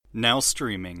Now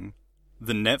streaming,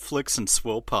 the Netflix and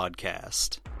Swill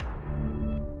podcast.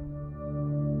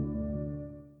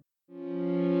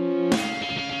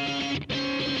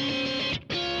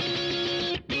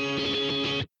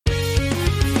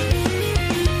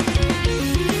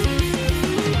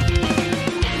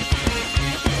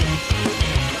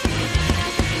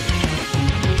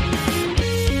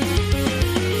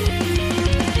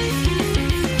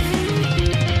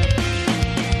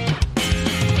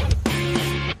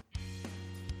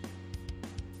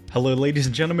 Hello, ladies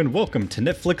and gentlemen. Welcome to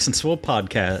Netflix and Swill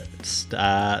podcast,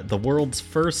 the world's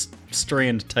first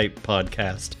strand type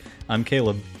podcast. I'm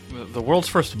Caleb. The world's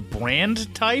first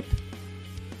brand type?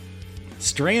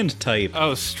 Strand type.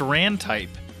 Oh, strand type.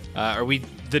 Are we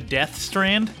the Death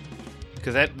Strand?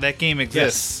 Because that game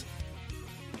exists.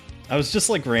 I was just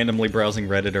randomly browsing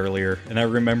Reddit earlier, and I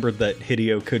remembered that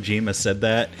Hideo Kojima said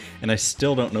that, and I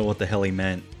still don't know what the hell he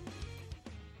meant.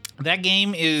 That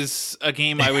game is a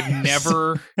game I would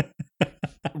never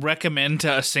recommend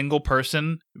to a single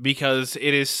person because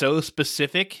it is so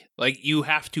specific. You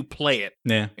have to play it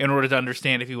in order to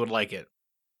understand if you would like it.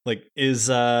 Is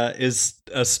a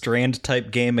strand type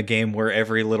game a game where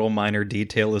every little minor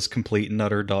detail is complete and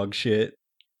utter dog shit?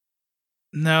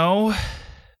 No.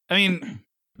 I mean,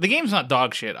 the game's not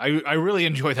dog shit. I really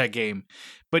enjoy that game.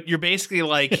 But you're basically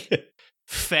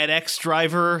FedEx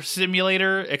driver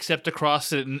simulator, except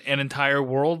across an entire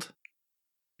world.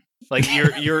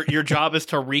 Your job is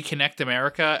to reconnect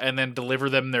America and then deliver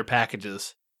them their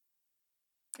packages.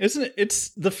 Isn't it? It's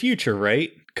the future,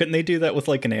 right? Couldn't they do that with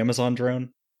an Amazon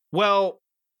drone? Well,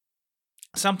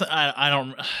 something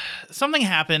something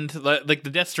happened. The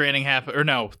Death Stranding happened, or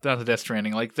no, not the Death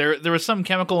Stranding. There was some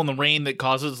chemical in the rain that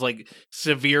causes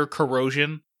severe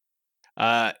corrosion.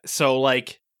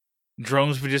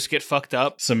 Drones would just get fucked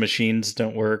up. Some machines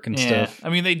don't work and stuff. I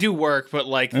mean, they do work, but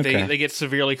they get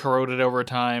severely corroded over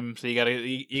time. So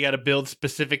you gotta build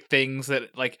specific things that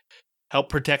help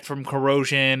protect from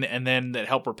corrosion, and then that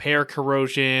help repair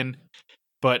corrosion.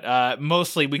 But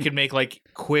mostly, we could make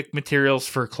quick materials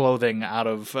for clothing out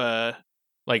of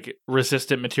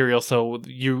resistant material. So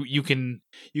you can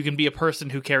be a person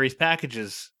who carries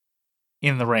packages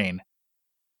in the rain.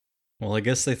 Well, I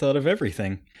guess they thought of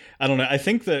everything. I don't know. I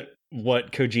think that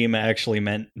what Kojima actually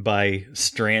meant by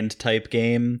strand type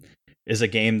game is a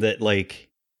game that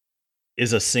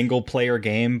is a single player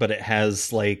game, but it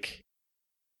has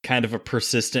kind of a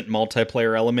persistent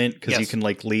multiplayer element because you can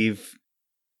leave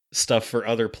stuff for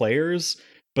other players.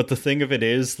 But the thing of it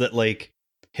is that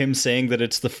him saying that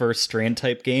it's the first strand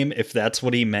type game, if that's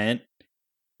what he meant,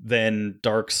 then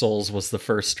Dark Souls was the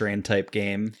first strand type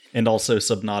game, and also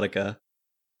Subnautica.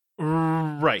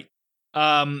 Right.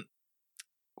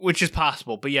 Which is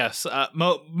possible, but yes,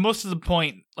 most of the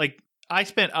point, I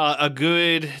spent a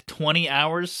good 20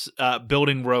 hours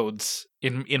building roads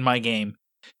in my game,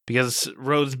 because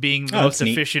roads being the most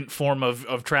efficient form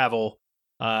of travel,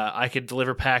 I could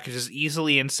deliver packages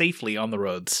easily and safely on the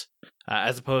roads,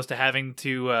 as opposed to having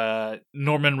to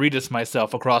Norman Reedus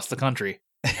myself across the country.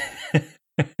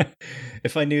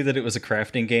 If I knew that it was a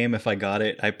crafting game, if I got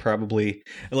it, I probably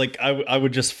I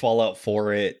would just fall out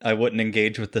for it. I wouldn't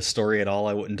engage with the story at all.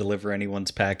 I wouldn't deliver anyone's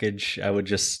package. I would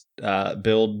just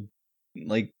build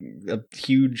a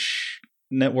huge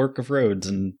network of roads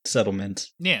and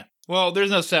settlements. Yeah. Well, there's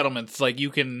no settlements.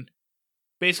 You can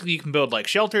build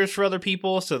shelters for other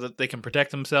people so that they can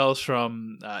protect themselves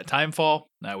from timefall,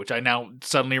 which I now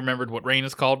suddenly remembered what rain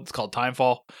is called. It's called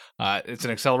timefall. It's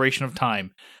an acceleration of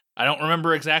time. I don't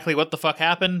remember exactly what the fuck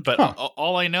happened, but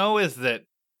all I know is that,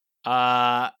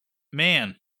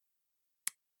 man,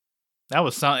 that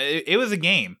was it was a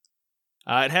game.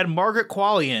 It had Margaret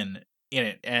Qualley in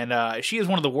it, and she is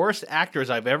one of the worst actors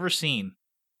I've ever seen.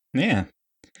 Yeah.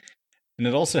 And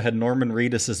it also had Norman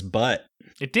Reedus' butt.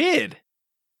 It did.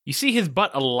 You see his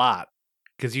butt a lot,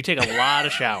 because you take a lot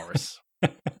of showers.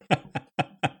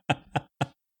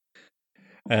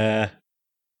 That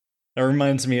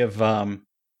reminds me of,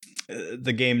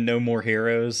 the game No More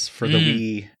Heroes for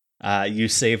the Wii. You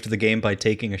saved the game by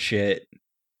taking a shit.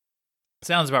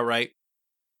 Sounds about right.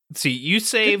 Let's see, you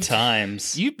saved good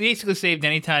times. You basically saved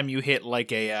anytime you hit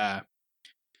a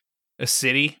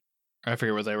city. I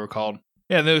forget what they were called.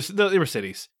 Yeah, they were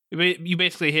cities. You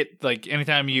basically hit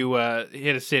anytime you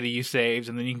hit a city, you saved,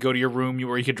 and then you can go to your room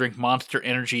where you could drink Monster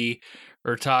Energy,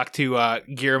 or talk to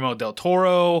Guillermo del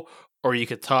Toro, or you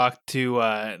could talk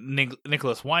to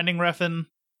Nicholas Winding Refn.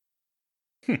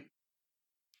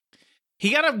 He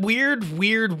got a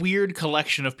weird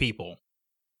collection of people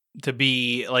to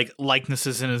be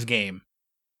likenesses in his game.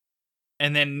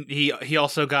 And then he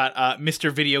also got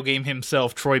Mr. Video Game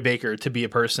himself, Troy Baker, to be a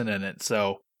person in it.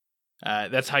 So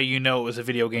That's how you know it was a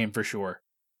video game for sure.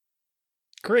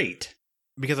 Great.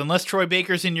 Because unless Troy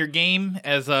Baker's in your game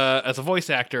as a voice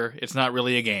actor, it's not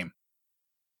really a game.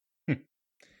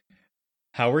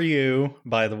 How are you,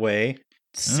 by the way?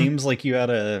 Seems like you had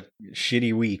a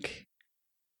shitty week.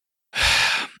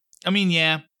 I mean,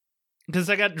 yeah. Because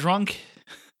I got drunk.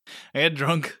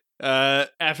 After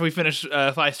we finished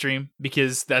Fi Stream,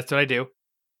 because that's what I do.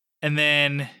 And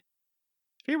then,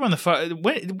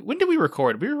 when did we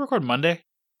record? Did we record Monday?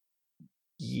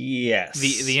 Yes.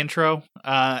 The intro.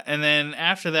 And then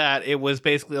after that, it was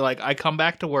basically like I come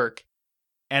back to work,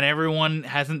 and everyone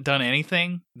hasn't done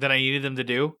anything that I needed them to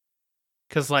do.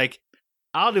 Because, like,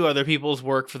 I'll do other people's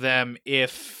work for them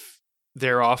if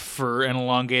they're off for an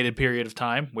elongated period of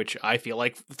time, which I feel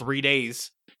like 3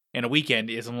 days and a weekend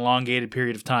is an elongated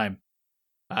period of time.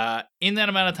 In that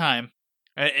amount of time,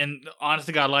 and honest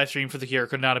to God, live stream for The Cure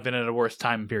could not have been at a worse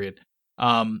time period.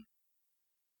 I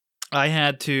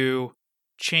had to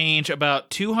change about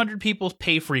 200 people's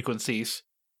pay frequencies,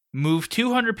 move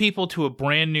 200 people to a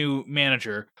brand new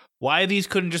manager. Why these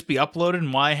couldn't just be uploaded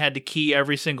and why I had to key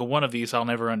every single one of these, I'll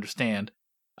never understand.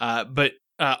 But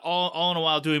all in a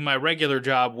while doing my regular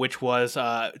job, which was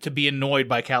to be annoyed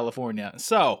by California.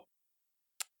 So,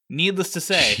 needless to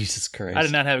say, Jesus Christ, I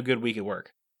did not have a good week at work.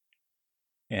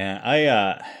 Yeah,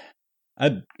 I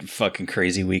had a fucking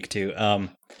crazy week too.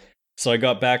 So I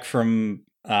got back from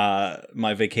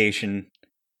my vacation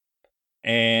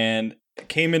and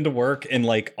came into work, and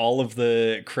like all of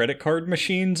the credit card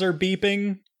machines are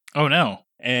beeping. Oh no.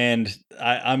 And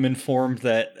I'm informed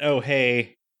that, oh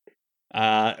hey,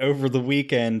 over the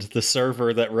weekend the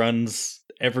server that runs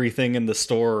everything in the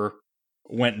store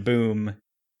went boom.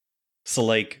 So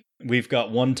like we've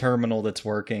got one terminal that's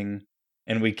working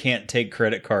and we can't take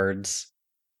credit cards.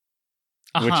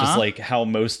 Which is like how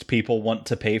most people want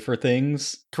to pay for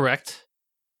things. Correct.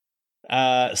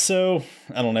 So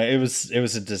I don't know. It was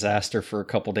a disaster for a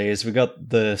couple days. We got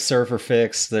the server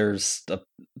fixed. There's a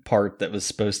part that was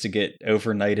supposed to get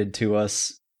overnighted to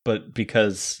us, but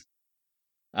because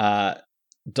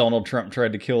Donald Trump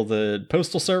tried to kill the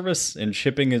postal service and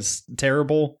shipping is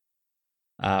terrible,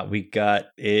 we got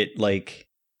it like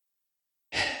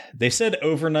they said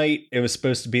overnight. It was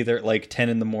supposed to be there at like 10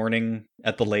 in the morning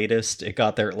at the latest. It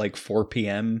got there at like 4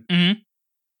 p.m.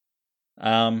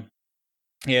 Mm-hmm.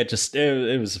 Yeah, just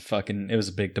it was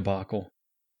a big debacle.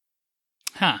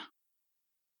 Huh.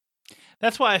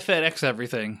 That's why I FedEx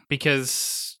everything,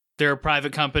 because they're a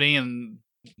private company and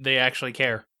they actually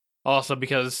care. Also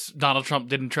because Donald Trump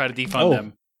didn't try to defund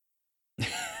them.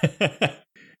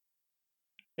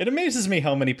 It amazes me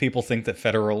how many people think that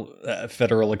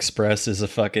Federal Express is a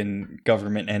fucking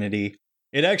government entity.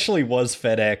 It actually was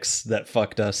FedEx that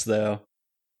fucked us, though.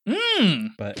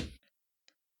 But,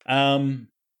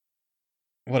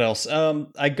 what else?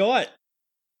 I got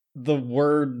the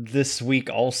word this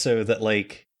week also that,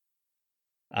 like,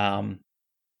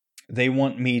 they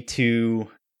want me to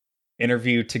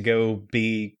interview to go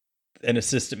be an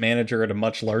assistant manager at a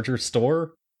much larger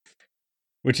store.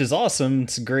 Which is awesome.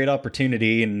 It's a great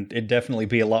opportunity, and it'd definitely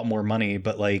be a lot more money,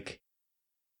 but, like,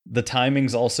 the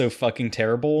timing's also fucking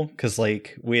terrible, because,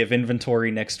 like, we have inventory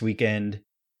next weekend,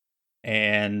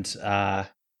 and,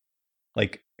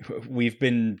 like, we've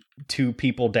been 2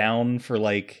 people down for,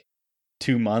 like,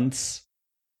 2 months,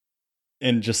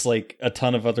 and just, like, a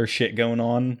ton of other shit going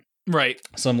on. Right.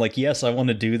 So I'm like, yes, I want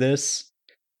to do this.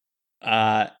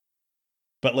 But,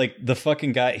 like, the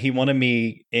fucking guy, he wanted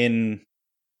me in,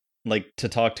 like, to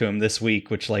talk to him this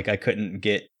week, which, like, I couldn't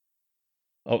get.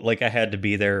 Oh, like, I had to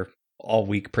be there all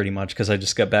week pretty much because I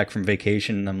just got back from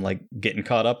vacation and I'm, like, getting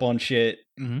caught up on shit.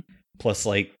 Mm-hmm. Plus,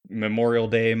 like, Memorial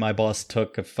Day, my boss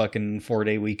took a fucking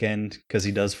 4-day weekend because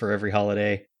he does for every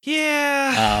holiday.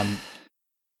 Yeah.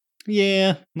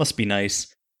 Yeah, must be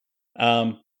nice.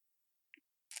 But,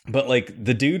 like,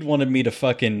 the dude wanted me to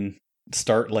fucking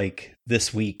start, like,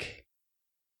 this week.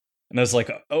 And I was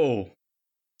like, oh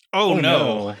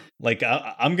no. Like,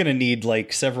 I'm gonna need,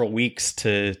 like, several weeks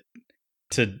to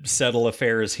settle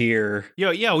affairs here.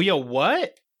 Yo,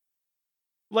 what?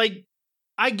 Like,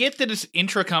 I get that it's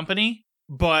intra-company,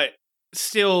 but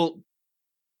still,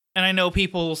 and I know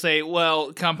people will say,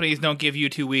 well, companies don't give you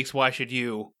 2 weeks, why should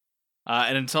you?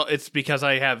 And it's because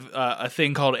I have a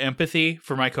thing called empathy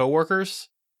for my coworkers.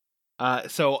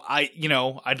 So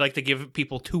I'd like to give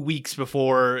people 2 weeks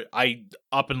before I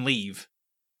up and leave.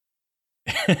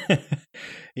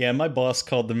 Yeah, my boss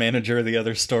called the manager of the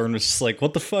other store and was just like,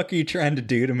 what the fuck are you trying to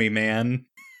do to me, man?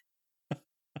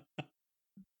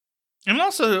 And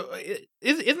also,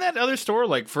 isn't that other store,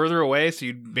 like, further away, so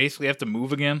you'd basically have to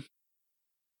move again?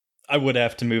 I would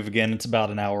have to move again. It's about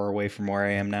an hour away from where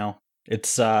I am now.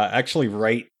 It's actually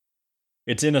right.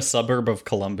 It's in a suburb of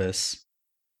Columbus.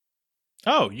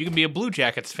 Oh, you can be a Blue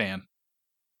Jackets fan.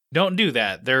 Don't do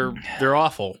that. They're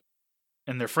awful,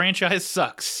 and their franchise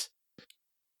sucks.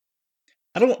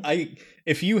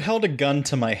 If you held a gun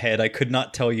to my head, I could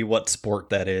not tell you what sport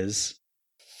that is.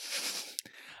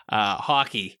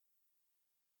 Hockey.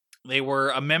 They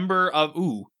were a member of...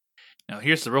 Now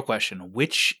here's the real question.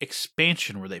 Which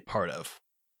expansion were they part of?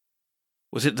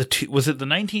 Was it the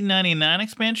 1999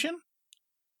 expansion?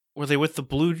 Were they with the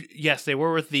Blue... Yes, they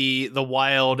were with the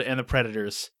Wild and the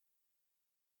Predators.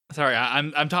 Sorry,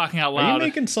 I'm talking out loud. Are you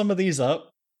making some of these up?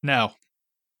 No.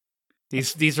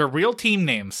 These are real team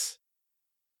names.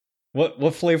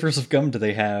 What flavors of gum do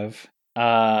they have? I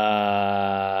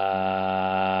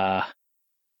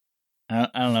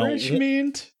don't know. Fresh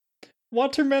mint,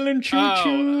 watermelon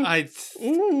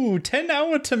choo-choo.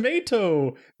 10-hour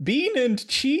tomato, bean and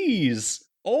cheese,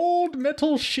 old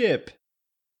metal ship.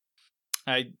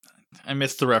 I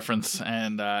missed the reference,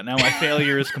 and now my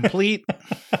failure is complete.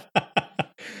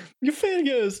 Your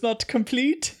failure is not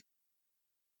complete.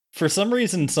 For some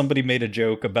reason, somebody made a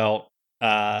joke about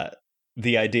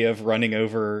the idea of running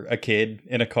over a kid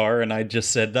in a car, and I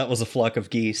just said that was a flock of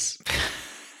geese.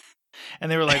 And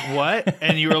they were like, what?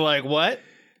 And you were like, what?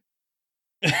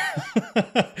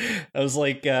 I was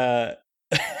like,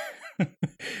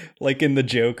 like in the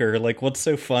Joker, like, what's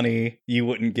so funny you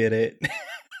wouldn't get it?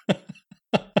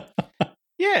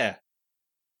 Yeah.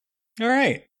 All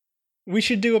right. We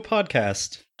should do a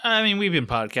podcast. I mean, we've been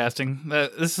podcasting.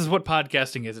 This is what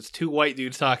podcasting is. It's two white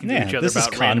dudes talking to each other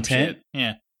about random shit.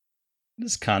 Yeah.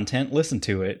 This is content. Listen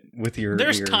to it with your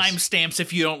There's ears. timestamps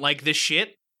if you don't like this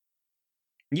shit.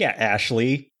 Yeah,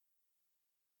 Ashley.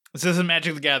 This isn't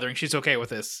Magic the Gathering. She's okay with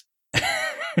this.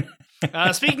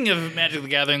 Speaking of Magic the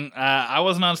Gathering, I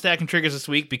wasn't on Stacking Triggers this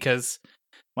week because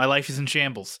my life is in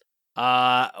shambles.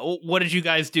 What did you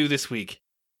guys do this week?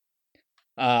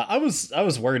 I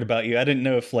was worried about you. I didn't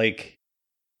know if like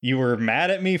you were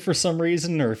mad at me for some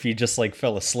reason or if you just like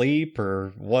fell asleep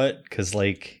or what, because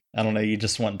like I don't know, you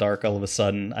just went dark all of a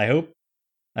sudden. I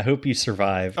hope you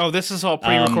survived. Oh, this is all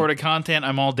pre-recorded content.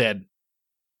 I'm all dead.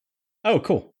 Oh,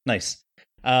 cool. Nice.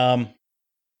 That's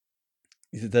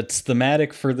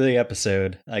thematic for the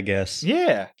episode, I guess.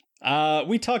 Yeah.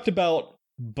 We talked about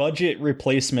budget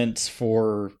replacements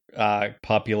for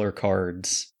popular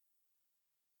cards.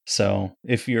 So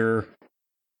if you're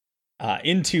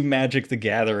into Magic the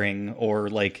Gathering or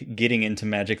like getting into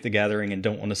Magic the Gathering and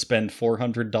don't want to spend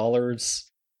 $400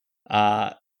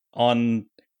 on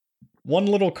one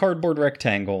little cardboard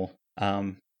rectangle,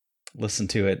 listen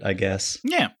to it, I guess.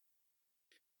 Yeah.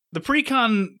 The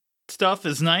pre-con stuff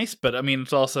is nice, but I mean,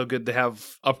 it's also good to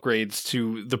have upgrades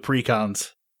to the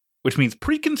pre-cons, which means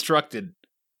pre-constructed.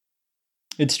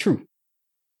 It's true.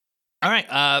 All right,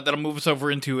 that'll move us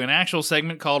over into an actual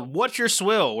segment called What's Your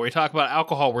Swill, where we talk about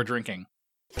alcohol we're drinking.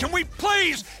 Can we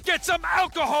please get some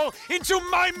alcohol into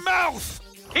my mouth?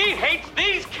 He hates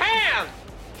these cans!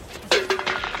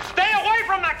 Stay away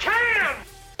from the can!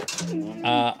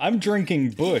 I'm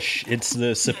drinking Busch. It's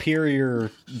the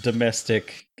superior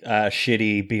domestic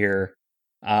shitty beer.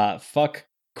 Fuck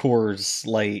Coors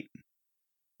Light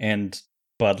and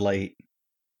Bud Light.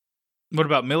 What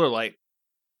about Miller Lite?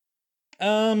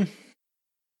 I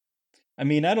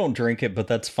mean, I don't drink it, but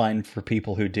that's fine for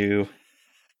people who do.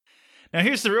 Now,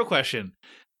 here's the real question.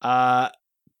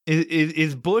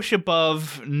 Is Busch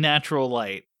above Natural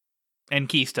Light and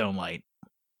Keystone Light?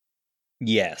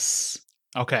 Yes.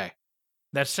 Okay.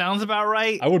 That sounds about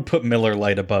right. I would put Miller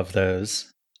Lite above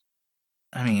those.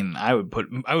 I mean, I would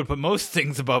put most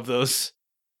things above those.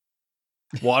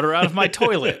 Water out of my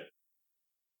toilet.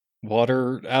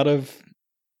 Water out of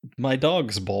my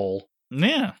dog's bowl.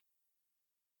 Yeah.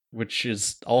 Which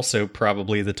is also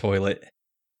probably the toilet.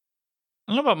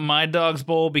 I don't know about my dog's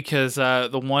bowl because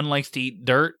the one likes to eat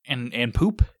dirt and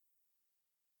poop.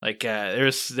 Like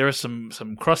there's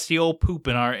some crusty old poop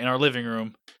in our living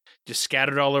room, just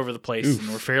scattered all over the place. Oof. And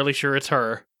we're fairly sure it's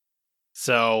her.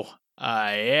 So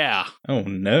yeah. Oh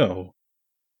no.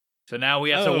 So now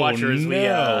we have to watch her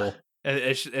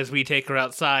as we take her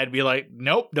outside. And be like,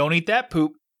 nope, don't eat that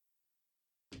poop.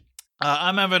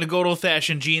 I'm having a good old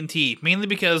fashioned G&T, mainly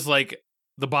because like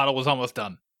the bottle was almost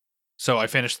done, so I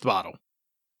finished the bottle.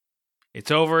 It's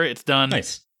over. It's done.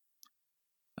 Nice.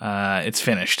 It's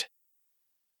finished.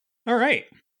 All right.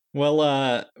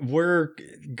 Well, we're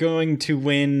going to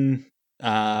win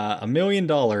 $1 million,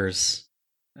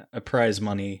 a prize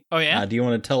money. Oh yeah. Do you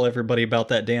want to tell everybody about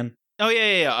that, Dan? Oh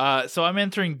yeah. So I'm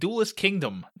entering Duelist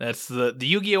Kingdom. That's the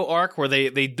Yu-Gi-Oh arc where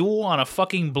they duel on a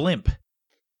fucking blimp.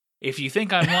 If you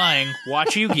think I'm lying,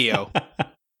 watch Yu-Gi-Oh.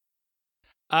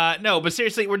 No, but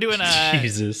seriously, we're doing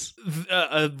Jesus.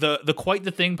 The Quite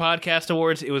the Thing podcast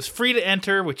awards. It was free to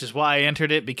enter, which is why I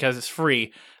entered it, because it's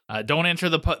free. Don't enter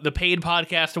the paid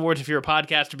podcast awards if you're a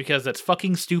podcaster, because that's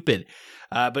fucking stupid.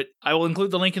 But I will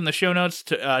include the link in the show notes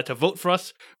to vote for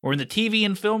us. We're in the TV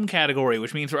and film category,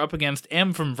 which means we're up against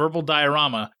M from Verbal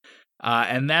Diorama,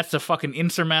 and that's a fucking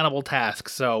insurmountable task.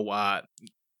 So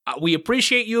we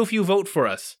appreciate you if you vote for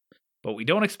us, but we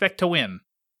don't expect to win.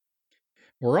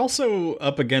 We're also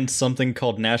up against something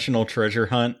called National Treasure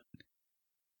Hunt,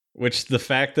 which the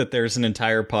fact that there's an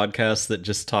entire podcast that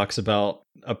just talks about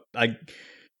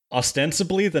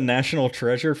ostensibly the National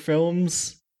Treasure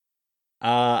films,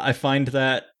 I find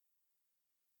that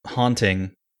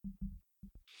haunting.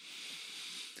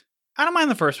 I don't mind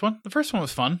the first one. The first one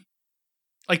was fun.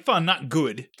 Like, fun, not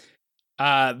good.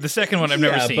 The second one I've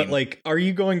never seen. But, like, are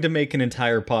you going to make an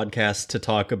entire podcast to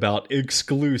talk about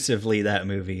exclusively that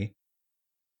movie?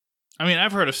 I mean,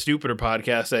 I've heard of stupider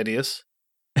podcast ideas.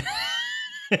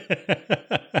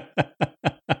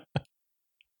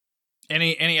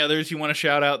 Any others you want to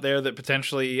shout out there that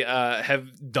potentially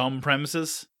have dumb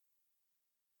premises?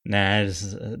 Nah,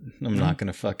 I'm not going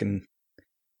to fucking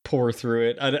pour through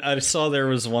it. I saw there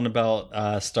was one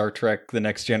about Star Trek The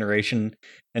Next Generation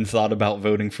and thought about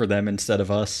voting for them instead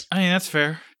of us. I mean, that's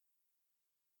fair.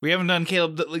 We haven't done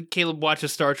Caleb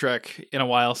watches Star Trek in a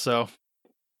while, so...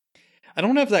 I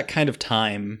don't have that kind of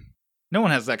time. No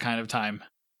one has that kind of time.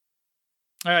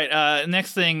 All right,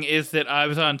 next thing is that I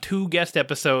was on 2 guest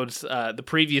episodes the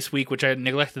previous week, which I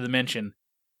neglected to mention.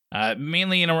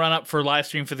 Mainly in a run-up for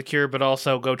Livestream for the Cure, but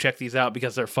also go check these out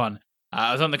because they're fun.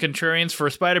 I was on the Contrarians for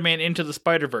Spider-Man Into the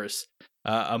Spider-Verse,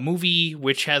 a movie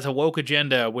which has a woke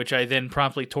agenda, which I then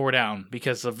promptly tore down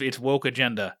because of its woke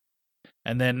agenda.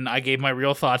 And then I gave my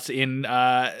real thoughts in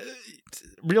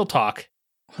Real Talk,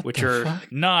 which are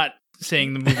not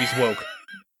saying the movie's woke.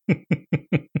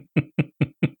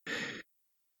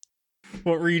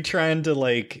 What were you trying to,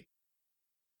 like,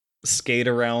 skate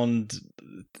around,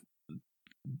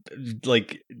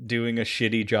 like, doing a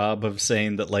shitty job of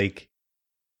saying that, like,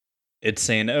 it's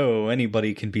saying, oh,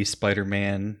 anybody can be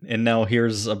Spider-Man, and now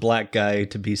here's a black guy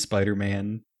to be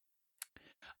Spider-Man?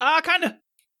 Kinda.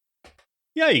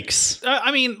 Yikes.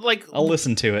 I mean, like... I'll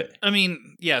listen to it. I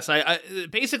mean, yes, I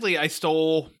basically, I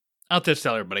stole... I'll just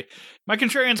tell everybody. My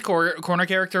Contrarians Corner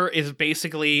character is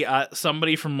basically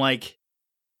somebody from, like,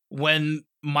 when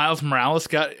Miles Morales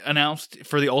got announced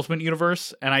for the Ultimate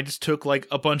Universe, and I just took, like,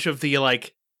 a bunch of the,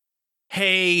 like,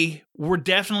 hey, we're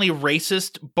definitely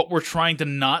racist, but we're trying to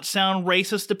not sound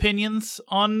racist opinions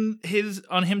on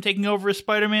him taking over as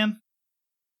Spider-Man.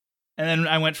 And then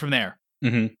I went from there.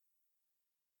 Mm-hmm.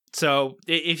 So,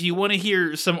 if you want to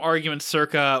hear some arguments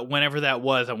circa whenever that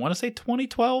was, I want to say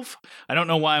 2012. I don't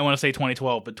know why I want to say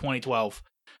 2012, but 2012.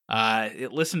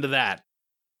 Listen to that.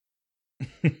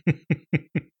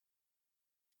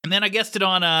 And then I guested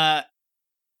on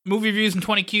Movie Reviews and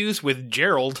 20 Qs with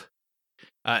Gerald,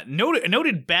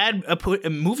 noted bad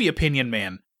movie opinion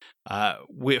man,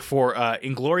 for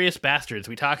Inglourious Bastards.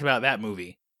 We talked about that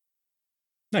movie.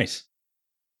 Nice.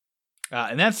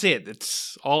 And that's it.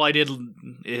 That's all I did.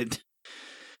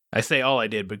 I say all I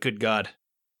did, but good God.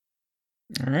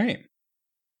 All right.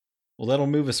 Well, that'll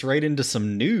move us right into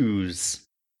some news.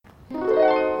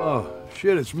 Oh,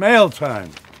 shit, it's mail time.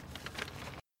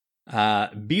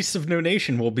 Beasts of No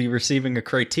Nation will be receiving a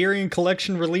Criterion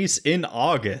Collection release in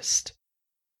August.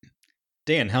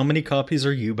 Dan, how many copies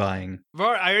are you buying? I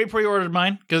already pre-ordered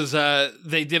mine, because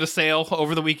they did a sale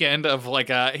over the weekend of, like,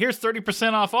 here's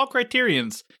 30% off all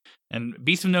Criterions. And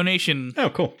Beasts of No Nation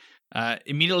cool.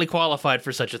 Immediately qualified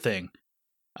for such a thing.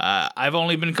 I've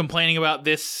only been complaining about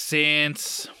this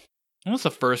since... When was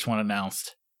the first one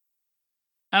announced?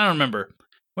 I don't remember.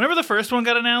 Whenever the first one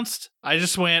got announced, I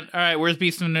just went, all right, where's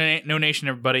Beasts of No Nation,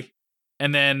 everybody?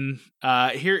 And then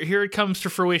here it comes to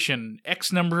fruition,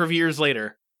 X number of years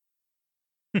later,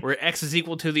 where X is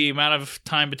equal to the amount of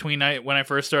time between when I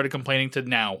first started complaining to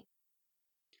now.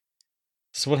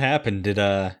 So what happened?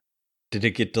 Did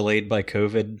it get delayed by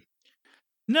COVID?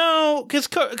 No, because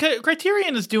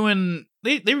Criterion is doing...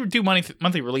 They do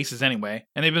monthly releases anyway,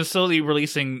 and they've been slowly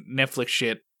releasing Netflix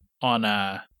shit on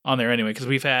there anyway, because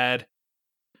we've had...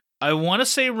 I want to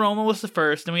say Roma was the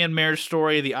first, then we had Marriage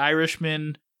Story, The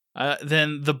Irishman,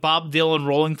 then the Bob Dylan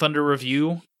Rolling Thunder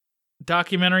Review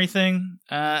documentary thing,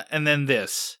 and then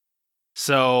this.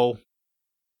 So,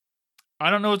 I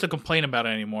don't know what to complain about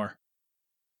anymore.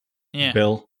 Yeah.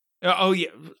 Bill? Oh, yeah.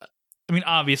 I mean,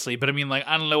 obviously, but I mean, like,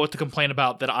 I don't know what to complain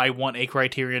about that I want a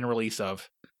Criterion release of.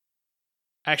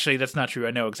 Actually, that's not true.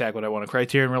 I know exactly what I want a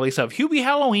Criterion release of. Hubie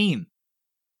Halloween.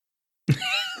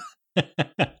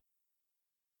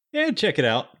 Yeah, check it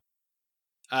out.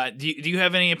 Do you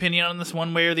have any opinion on this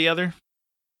one way or the other?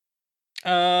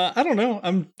 I don't know.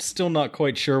 I'm still not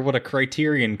quite sure what a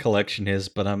Criterion Collection is,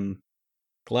 but I'm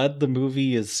glad the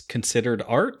movie is considered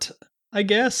art, I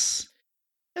guess.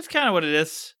 That's kind of what it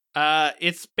is.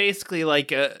 It's basically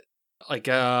like well,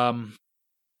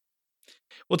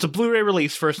 it's a Blu-ray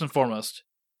release first and foremost.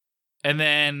 And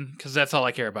then, because that's all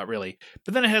I care about, really.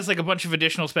 But then it has like a bunch of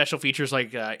additional special features,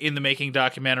 like in the making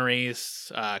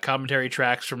documentaries, commentary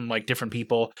tracks from like different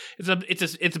people.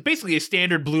 It's basically a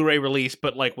standard Blu-ray release,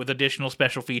 but like with additional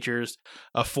special features.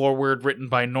 A foreword written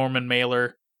by Norman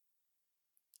Mailer.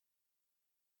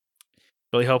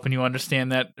 Really hoping you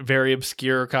understand that very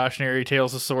obscure Cautionary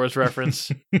Tales of Swords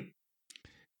reference.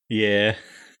 Yeah.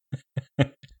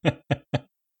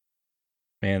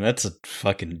 Man, that's a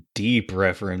fucking deep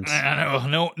reference. I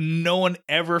know. No one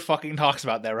ever fucking talks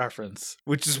about that reference,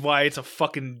 which is why it's a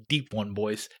fucking deep one,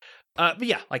 boys. But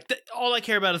yeah, like all I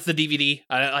care about is the DVD.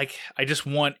 I just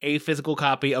want a physical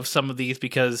copy of some of these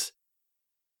because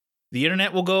the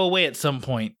internet will go away at some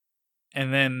point,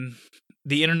 and then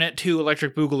the Internet 2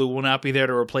 Electric Boogaloo will not be there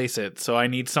to replace it. So I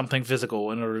need something physical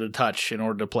in order to touch, in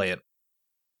order to play it.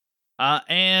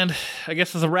 And I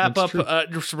guess as a wrap up,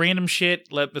 just random shit.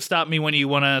 Stop me when you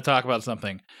want to talk about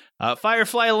something.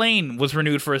 Firefly Lane was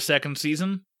renewed for a second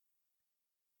season.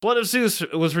 Blood of Zeus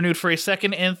was renewed for a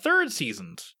second and third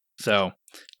seasons. So,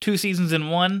 2 seasons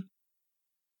in 1.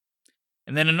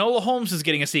 And then Enola Holmes is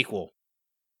getting a sequel.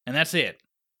 And that's it.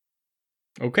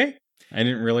 Okay. I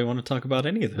didn't really want to talk about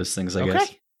any of those things, I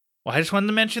guess. Well, I just wanted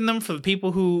to mention them for the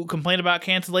people who complain about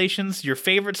cancellations. Your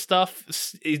favorite stuff,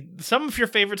 some of your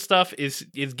favorite stuff is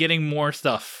getting more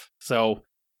stuff. So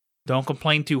don't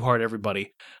complain too hard,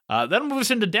 everybody. That'll move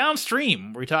us into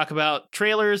Downstream, where we talk about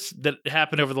trailers that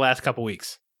happened over the last couple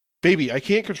weeks. Baby, I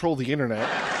can't control the internet.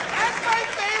 That's my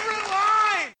favorite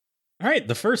line! All right,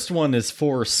 the first one is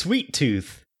for Sweet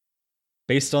Tooth.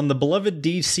 Based on the beloved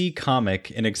DC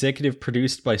comic and executive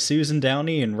produced by Susan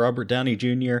Downey and Robert Downey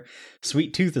Jr.,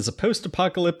 Sweet Tooth is a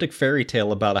post-apocalyptic fairy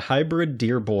tale about a hybrid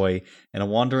deer boy and a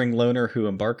wandering loner who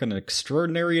embark on an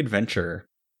extraordinary adventure.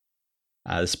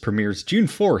 This premieres June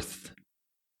 4th.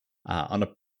 On a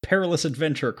perilous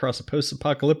adventure across a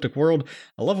post-apocalyptic world,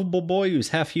 a lovable boy who's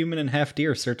half human and half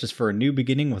deer searches for a new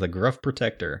beginning with a gruff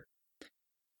protector.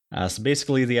 So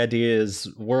basically the idea is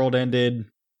world ended,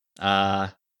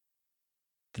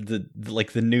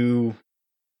 the new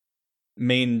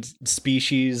main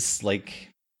species like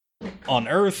on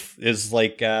Earth is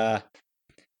like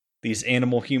these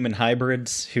animal human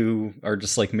hybrids who are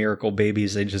just like miracle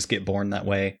babies. They just get born that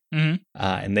way. Mm-hmm.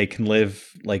 And they can live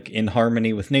like in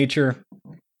harmony with nature.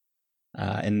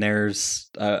 And there's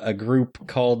a group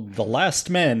called the Last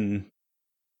Men,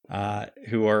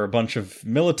 who are a bunch of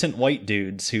militant white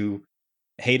dudes who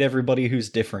hate everybody who's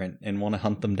different and want to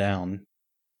hunt them down.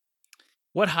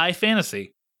 What high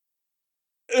fantasy?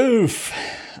 Oof.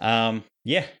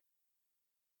 Yeah.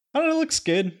 I don't know, it looks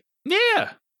good.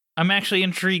 Yeah. I'm actually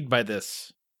intrigued by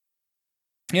this.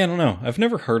 Yeah, I don't know. I've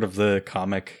never heard of the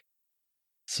comic.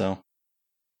 So,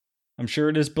 I'm sure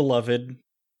it is beloved.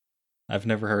 I've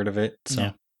never heard of it,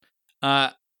 so.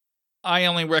 Yeah. I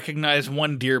only recognize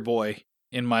one deer boy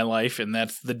in my life, and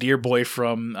that's the deer boy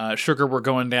from Sugar We're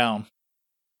Going Down.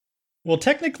 Well,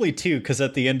 technically, too, because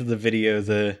at the end of the video,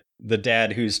 the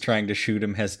dad who's trying to shoot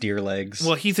him has deer legs.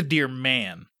 Well, he's a deer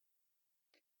man.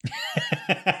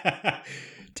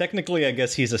 Technically, I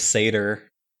guess he's a satyr.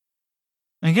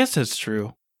 I guess that's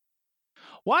true.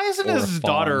 Why isn't his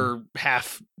daughter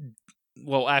half,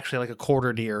 well, actually like a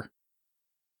quarter deer?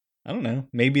 I don't know.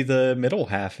 Maybe the middle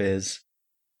half is.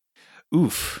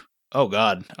 Oof. Oh,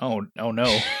 God. Oh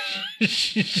no.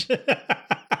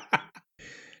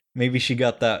 Maybe she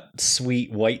got that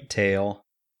sweet white tail.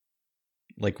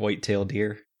 Like white-tailed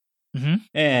deer. Mm-hmm.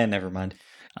 Never mind.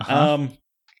 Uh-huh.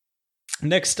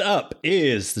 Next up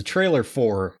is the trailer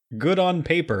for Good on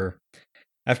Paper.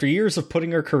 After years of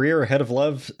putting her career ahead of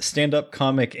love, stand-up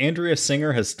comic Andrea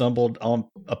Singer has stumbled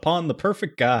upon the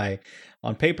perfect guy.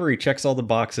 On paper, he checks all the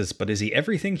boxes, but is he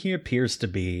everything he appears to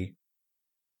be?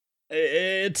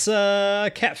 It's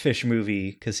a catfish movie,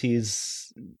 because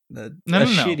he's a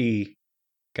shitty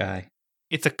guy.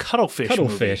 It's a cuttlefish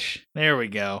Cuttlefish. Movie. There we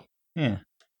go. Yeah.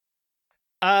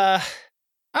 I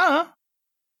don't know.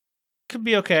 Could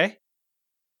be okay.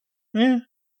 Yeah,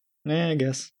 I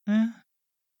guess.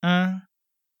 I'll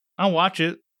watch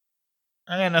it.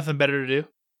 I got nothing better to do.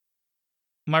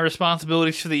 My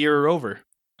responsibilities for the year are over.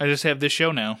 I just have this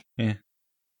show now. Yeah.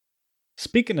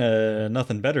 Speaking of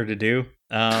nothing better to do,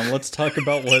 let's talk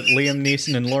about what Liam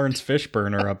Neeson and Lawrence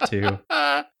Fishburne are up to.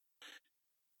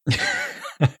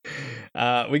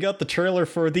 We got the trailer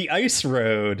for The Ice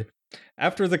Road.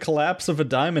 After the collapse of a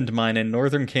diamond mine in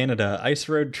northern Canada, Ice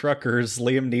Road truckers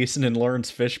Liam Neeson and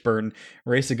Lawrence Fishburne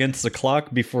race against the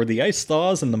clock before the ice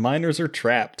thaws and the miners are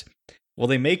trapped. Will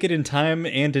they make it in time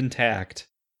and intact?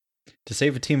 To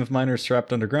save a team of miners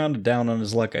trapped underground, down on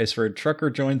his luck, Ice Road trucker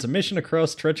joins a mission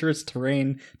across treacherous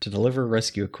terrain to deliver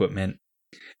rescue equipment.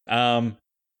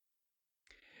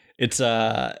 It's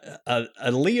a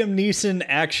Liam Neeson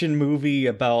action movie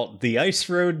about the Ice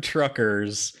Road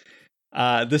truckers.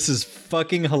 This is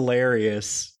fucking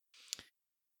hilarious.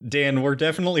 Dan, we're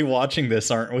definitely watching this,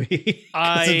 aren't we?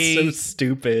 It's so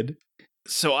stupid.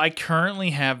 So I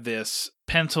currently have this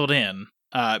penciled in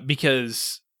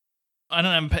because I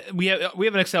don't know. We have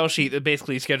an Excel sheet that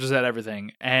basically schedules out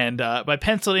everything, and by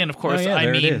penciled in, of course, I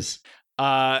mean it is.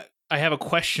 I have a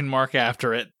question mark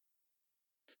after it.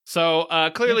 So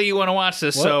clearly, you want to watch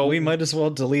this. Well, so we might as well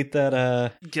delete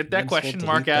that. Get that question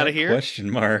mark out of here. Question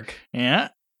mark. Yeah.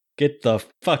 Get the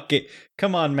fuck it.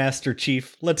 Come on, Master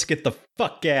Chief. Let's get the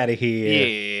fuck out of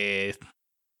here. Yeah.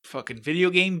 Fucking video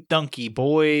game donkey,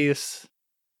 boys.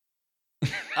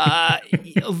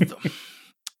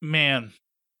 Man.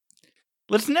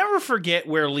 Let's never forget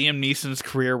where Liam Neeson's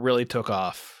career really took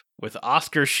off with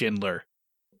Oscar Schindler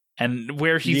and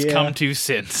where he's come to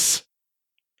since.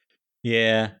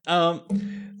 Yeah.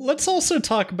 Let's also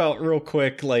talk about real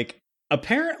quick, like,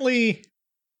 apparently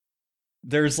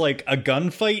there's like a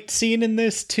gunfight scene in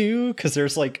this too, because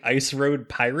there's like Ice Road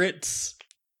pirates.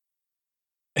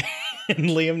 And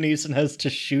Liam Neeson has to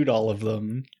shoot all of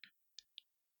them.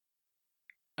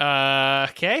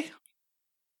 Okay.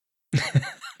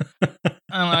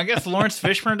 I don't know, I guess Lawrence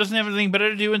Fishburne doesn't have anything better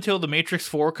to do until The Matrix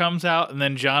 4 comes out and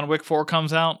then John Wick 4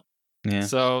 comes out. Yeah.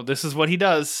 So this is what he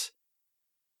does.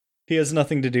 He has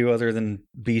nothing to do other than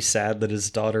be sad that his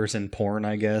daughter's in porn,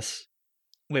 I guess.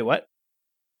 Wait, what?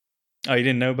 Oh, you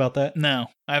didn't know about that? No,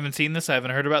 I haven't seen this. I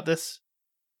haven't heard about this.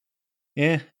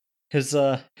 Yeah. His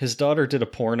daughter did a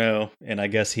porno, and I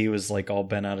guess he was like all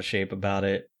bent out of shape about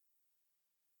it.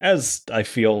 As I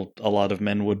feel a lot of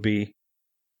men would be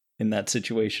in that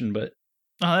situation, but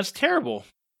oh, that's terrible.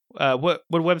 What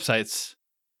websites?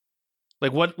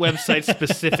 Like what websites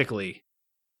specifically?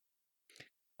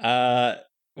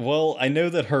 Well, I know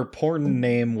that her porn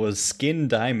name was Skin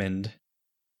Diamond.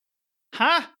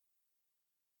 Huh?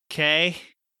 Okay.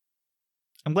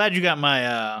 I'm glad you got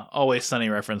my Always Sunny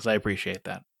reference. I appreciate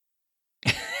that.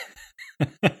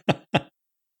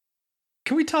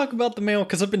 Can we talk about the mail?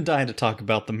 Because I've been dying to talk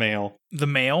about the mail. The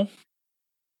mail?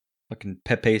 Fucking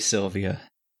Pepe Sylvia.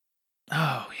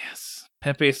 Oh, yes.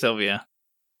 Pepe Sylvia.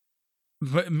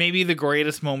 Maybe the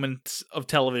greatest moment of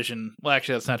television. Well,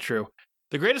 actually, that's not true.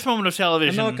 The greatest moment of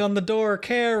television. I knock on the door,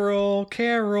 Carol,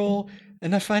 Carol,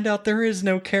 and I find out there is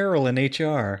no Carol in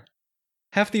HR.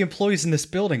 Half the employees in this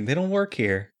building, they don't work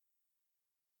here.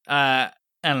 I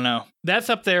don't know. That's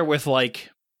up there with, like,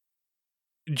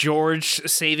 George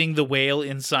saving the whale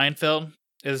in Seinfeld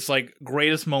is, like,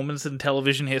 greatest moments in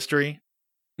television history.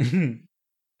 What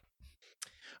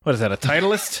is that, a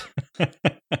Titleist?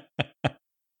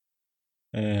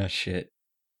 Shit.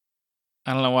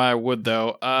 I don't know why I would,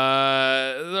 though.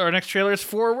 Our next trailer is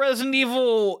for Resident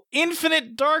Evil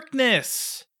Infinite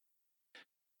Darkness.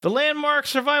 The landmark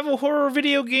survival horror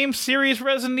video game series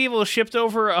Resident Evil shipped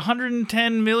over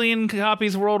 110 million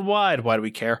copies worldwide. Why do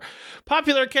we care?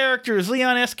 Popular characters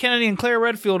Leon S. Kennedy and Claire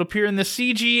Redfield appear in the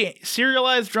CG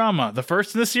serialized drama, the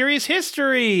first in the series'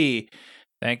 history.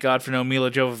 Thank God for no Mila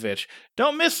Jovovich.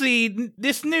 Don't miss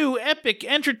this new epic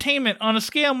entertainment on a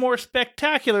scale more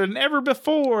spectacular than ever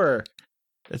before.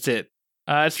 That's it.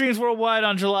 It streams worldwide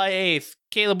on July 8th.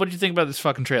 Caleb, what do you think about this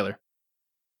fucking trailer?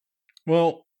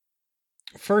 Well,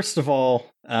 first of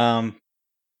all, I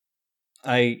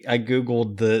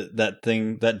googled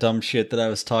that dumb shit that I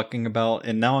was talking about,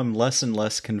 and now I'm less and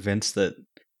less convinced that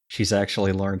she's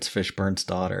actually Lawrence Fishburne's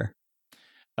daughter.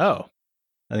 Oh.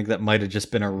 I think that might have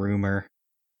just been a rumor.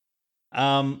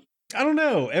 I don't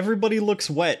know. Everybody looks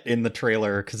wet in the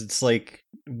trailer because it's like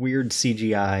weird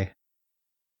CGI.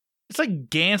 It's like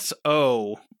Gantz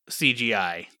O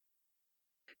CGI.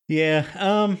 Yeah,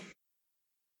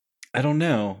 I don't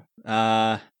know.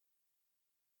 I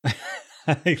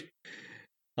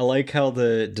like how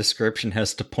the description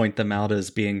has to point them out as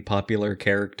being popular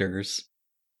characters.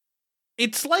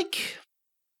 It's like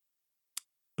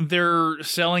they're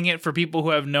selling it for people who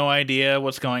have no idea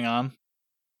what's going on.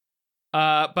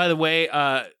 By the way,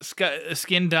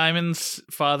 Skin Diamond's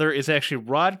father is actually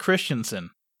Rod Christensen.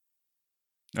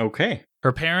 Okay.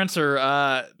 Her parents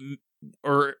are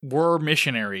were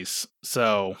missionaries,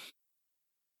 so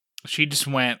she just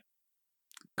went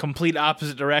complete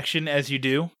opposite direction as you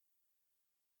do.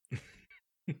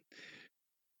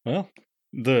 Well,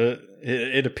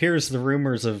 it appears the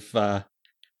rumors of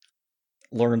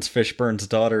Lawrence Fishburne's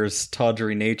daughter's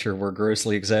tawdry nature were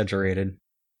grossly exaggerated.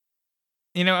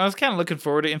 You know, I was kind of looking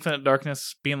forward to Infinite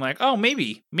Darkness being like, oh,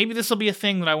 maybe this will be a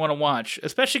thing that I want to watch,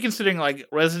 especially considering like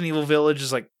Resident Evil Village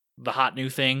is like the hot new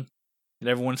thing that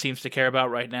everyone seems to care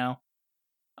about right now.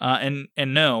 And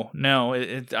no,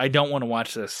 I don't want to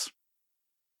watch this.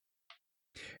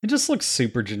 It just looks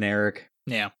super generic.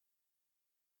 Yeah.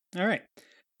 All right.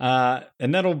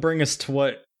 And that'll bring us to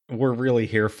what we're really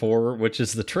here for, which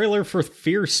is the trailer for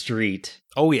Fear Street.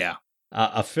 Oh, yeah.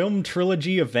 A film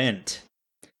trilogy event.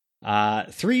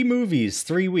 3 movies,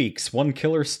 3 weeks, 1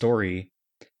 killer story.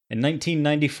 In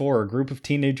 1994, a group of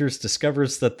teenagers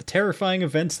discovers that the terrifying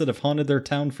events that have haunted their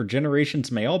town for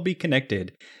generations may all be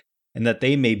connected, and that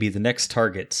they may be the next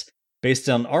targets. Based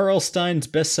on R.L. Stine's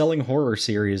best-selling horror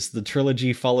series, the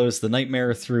trilogy follows the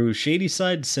nightmare through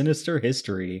Shadyside's sinister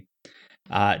history.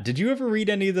 Did you ever read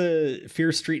any of the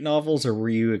Fear Street novels, or were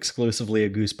you exclusively a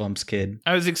Goosebumps kid?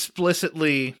 I was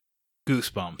explicitly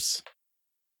Goosebumps.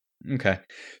 Okay.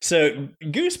 So,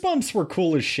 Goosebumps were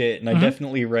cool as shit, and I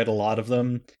definitely read a lot of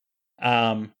them.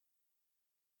 But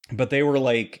they were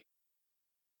like...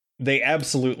 They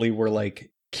absolutely were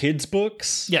like kids'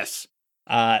 books. Yes.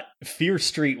 Fear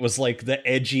Street was like the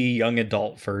edgy young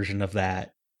adult version of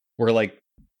that, where like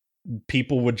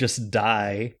people would just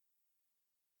die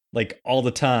like all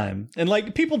the time. And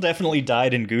like people definitely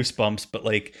died in Goosebumps, but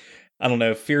like I don't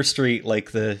know, Fear Street,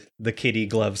 like the kitty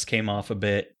gloves came off a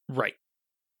bit. Right.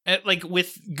 Like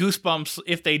with Goosebumps,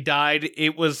 if they died,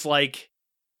 it was like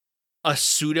a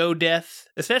pseudo death,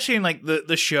 especially in like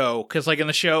the show, because like in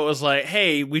the show it was like,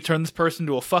 hey, we turned this person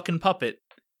into a fucking puppet.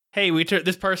 Hey,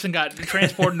 this person got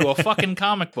transported into a fucking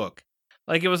comic book.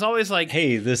 Like, it was always like...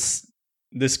 Hey, this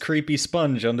creepy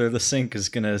sponge under the sink is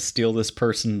gonna steal this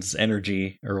person's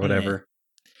energy, or whatever.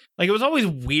 Like, it was always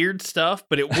weird stuff,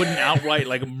 but it wouldn't outright,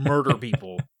 like, murder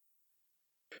people.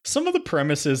 Some of the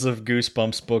premises of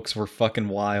Goosebumps books were fucking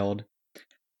wild.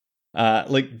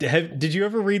 Did you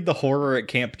ever read The Horror at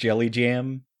Camp Jelly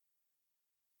Jam?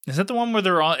 Is that the one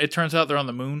where it turns out they're on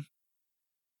the moon?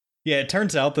 Yeah, it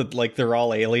turns out that like they're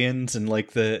all aliens, and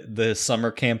like the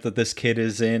summer camp that this kid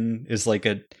is in is like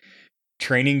a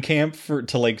training camp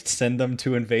to like send them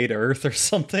to invade Earth or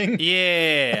something.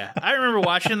 Yeah, I remember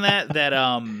watching that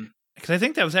because I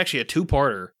think that was actually a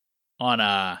 2-parter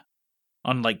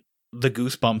on like the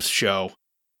Goosebumps show.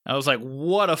 I was like,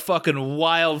 what a fucking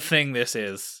wild thing this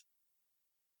is.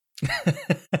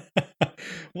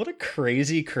 What a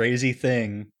crazy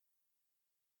thing.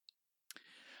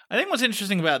 I think what's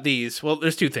interesting about these, well,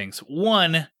 there's 2 things.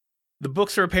 One, the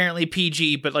books are apparently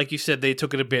PG, but like you said, they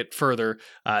took it a bit further.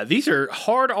 These are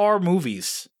hard R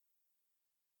movies.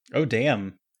 Oh,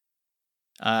 damn.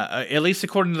 At least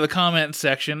according to the comment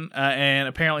section, and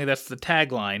apparently that's the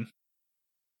tagline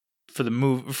for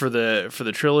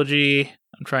the trilogy.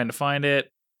 I'm trying to find it.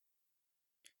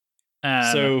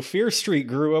 So Fear Street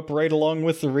grew up right along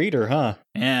with the reader, huh?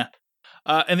 Yeah.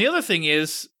 And the other thing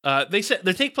is, they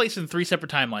take place in 3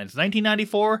 separate timelines: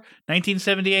 1994,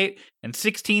 1978, and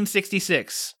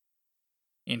 1666.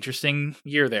 Interesting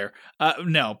year there.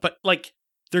 No, but like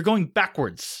they're going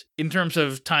backwards in terms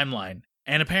of timeline,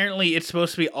 and apparently it's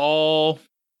supposed to be all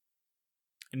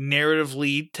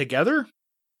narratively together.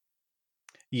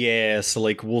 Yeah, so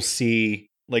like we'll see,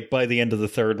 like by the end of the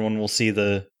 3rd one, we'll see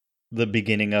the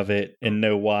beginning of it and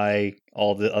know why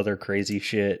all the other crazy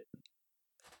shit.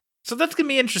 So that's gonna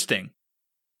be interesting,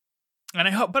 and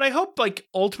I hope like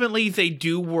ultimately they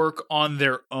do work on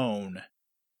their own,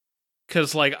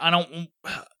 because like I don't.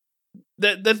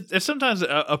 That's sometimes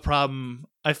a problem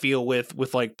I feel with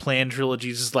like planned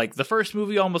trilogies. Is like the first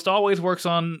movie almost always works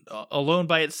on alone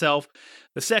by itself.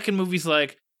 The second movie's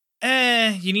like,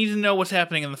 you need to know what's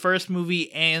happening in the first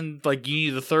movie, and like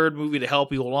you need the 3rd movie to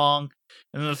help you along.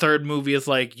 And then the 3rd movie is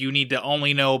like you need to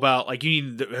only know about like you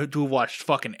need to have watched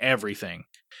fucking everything.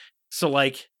 So,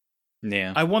 like,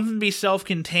 yeah, I want them to be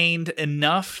self-contained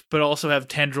enough, but also have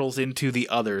tendrils into the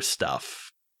other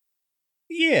stuff.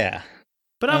 Yeah.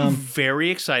 But I'm very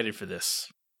excited for this.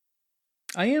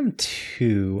 I am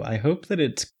too. I hope that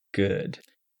it's good.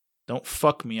 Don't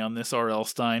fuck me on this, R.L.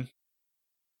 Stine.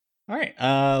 All right,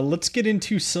 let's get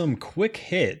into some quick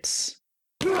hits.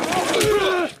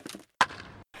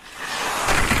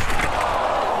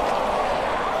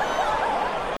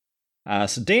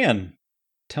 So Dan,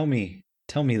 tell me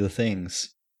the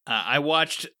things. I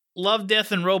watched Love,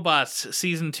 Death, and Robots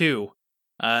Season 2.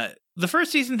 The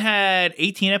first season had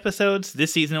 18 episodes.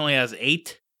 This season only has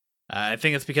 8. I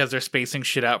think it's because they're spacing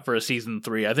shit out for a Season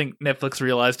 3. I think Netflix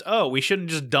realized, we shouldn't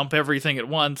just dump everything at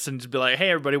once and just be like, hey,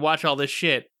 everybody, watch all this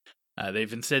shit.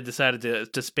 They've instead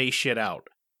decided to space shit out.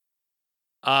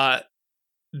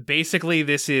 Basically,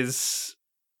 this is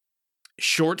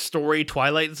short story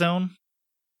Twilight Zone,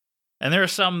 and there are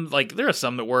some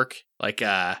that work. Like,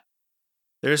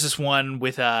 there's this one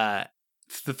with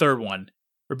it's the third one,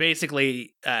 where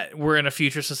basically we're in a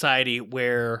future society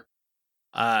where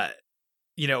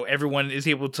everyone is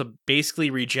able to basically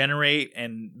regenerate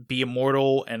and be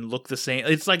immortal and look the same.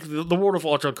 It's like the world of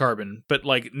Altered Carbon, but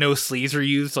like no sleeves are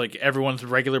used. Like everyone's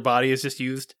regular body is just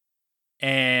used.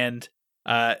 And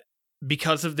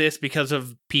because of this, because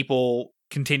of people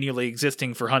continually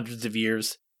existing for hundreds of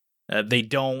years,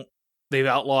 they've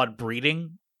outlawed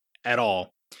breeding at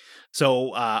all.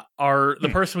 So the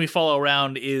person we follow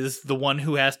around is the one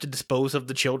who has to dispose of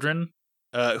the children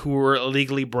who were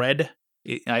illegally bred.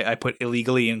 I put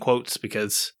illegally in quotes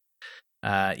because,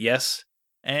 yes.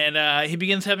 And he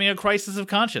begins having a crisis of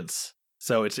conscience.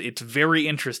 So it's very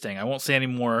interesting. I won't say any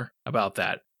more about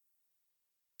that.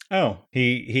 Oh,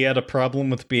 he had a problem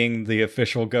with being the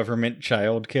official government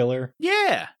child killer?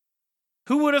 Yeah.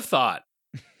 Who would have thought?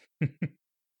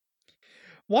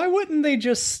 Why wouldn't they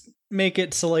just make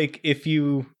it so, like, if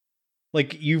you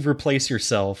replace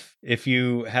yourself, if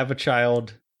you have a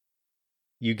child,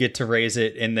 you get to raise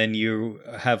it, and then you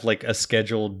have, like, a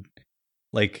scheduled,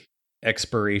 like,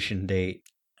 expiration date?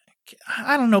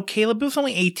 I don't know, Caleb. It was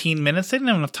only 18 minutes. They didn't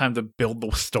have enough time to build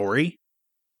the story.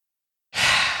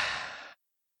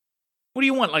 What do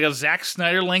you want, like a Zack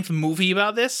Snyder length movie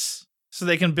about this? So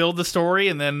they can build the story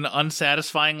and then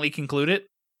unsatisfyingly conclude it?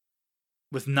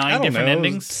 With 9 different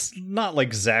endings? It's not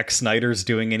like Zack Snyder's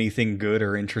doing anything good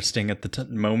or interesting at the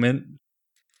moment.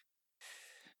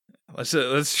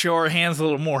 Let's show our hands a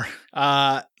little more.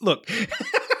 Look.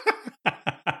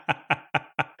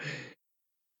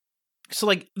 So,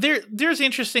 like, there's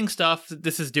interesting stuff that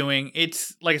this is doing.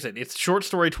 It's, like I said, it's short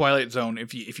story Twilight Zone.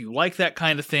 If you like that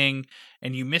kind of thing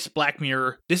and you miss Black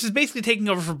Mirror, this is basically taking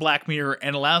over for Black Mirror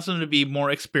and allows them to be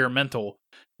more experimental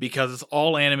because it's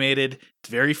all animated. It's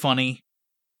very funny.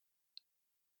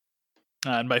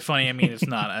 And by funny, I mean it's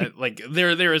not.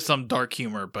 There is some dark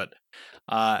humor, but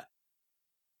I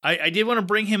did want to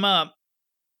bring him up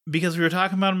because we were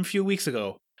talking about him a few weeks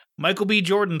ago. Michael B.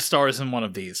 Jordan stars in one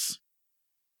of these.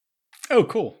 Oh,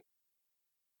 cool.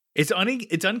 It's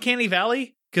Uncanny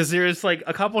Valley because there's like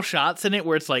a couple shots in it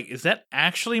where it's like, is that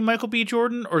actually Michael B.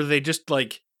 Jordan or do they just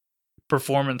like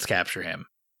performance capture him?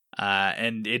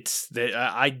 And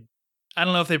I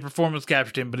don't know if they performance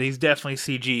captured him, but he's definitely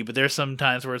CG. But there's some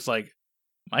times where it's like,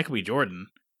 Michael B. Jordan,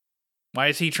 why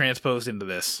is he transposed into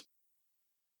this?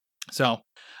 So,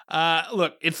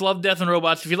 look, it's Love, Death, and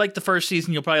Robots. If you like the first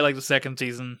season, you'll probably like the second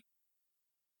season.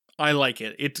 I like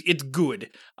it. It's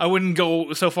good. I wouldn't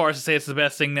go so far as to say it's the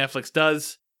best thing Netflix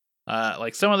does,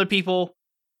 like some other people,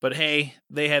 but hey,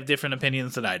 they have different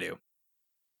opinions than I do.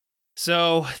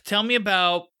 So, tell me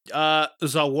about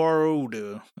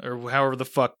Zawarudo, or however the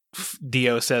fuck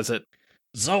Dio says it.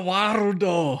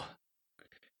 Zawarudo.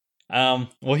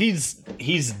 Well, he's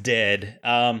dead.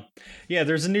 Yeah,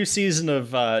 there's a new season of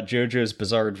JoJo's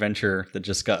Bizarre Adventure that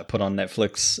just got put on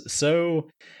Netflix. So,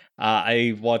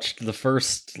 I watched the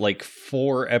first,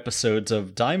 4 episodes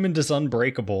of Diamond is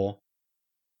Unbreakable,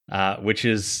 which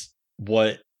is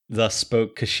what Thus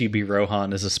Spoke Kashibi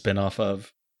Rohan is a spinoff of.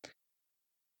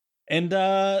 And,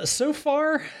 so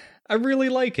far, I really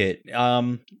like it.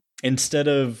 Instead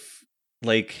of,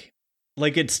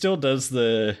 it still does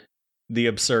the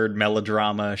absurd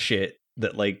melodrama shit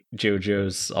that,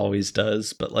 JoJo's always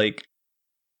does, but,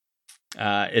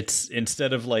 it's,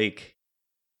 instead of,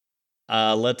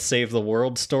 let's save the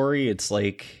world story, it's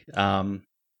I'm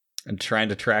trying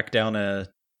to track down a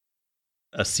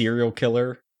serial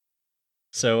killer.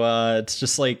 So it's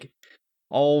just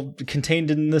all contained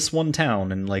in this one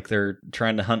town, and they're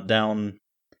trying to hunt down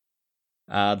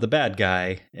the bad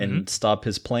guy and stop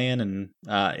his plan, and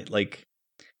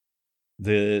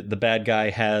the bad guy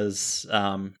has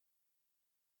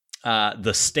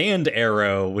the stand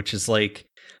arrow, which is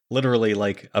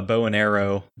literally a bow and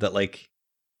arrow that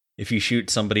if you shoot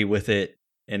somebody with it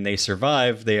and they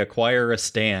survive, they acquire a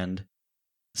stand.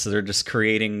 So they're just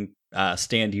creating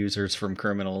stand users from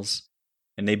criminals,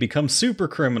 and they become super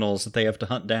criminals that they have to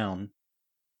hunt down.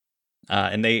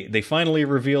 And they finally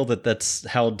reveal that that's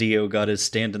how Dio got his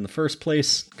stand in the first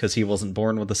place, because he wasn't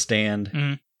born with a stand.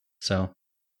 Mm-hmm. So,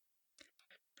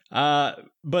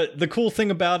 but the cool thing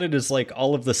about it is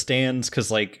all of the stands, because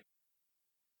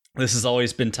this has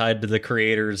always been tied to the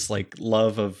creator's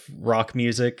love of rock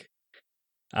music.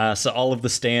 So all of the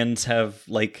stands have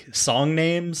song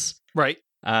names. Right.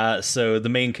 So the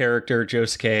main character,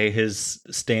 Josuke, his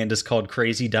stand is called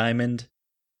Crazy Diamond.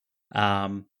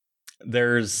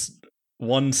 there's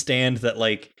one stand that,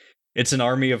 like, it's an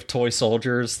army of toy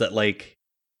soldiers that, like,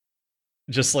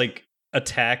 just, like,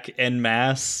 attack en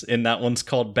masse, and that one's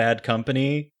called Bad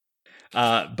Company.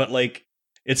 But, like,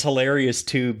 it's hilarious,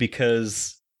 too,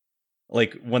 because,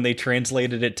 like, when they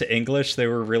translated it to English, they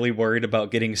were really worried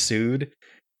about getting sued.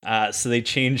 So they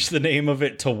changed the name of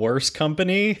it to Worse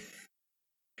Company.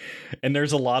 And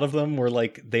there's a lot of them where,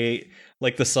 like, the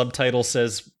subtitle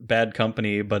says Bad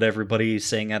Company, but everybody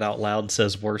saying it out loud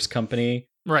says Worse Company.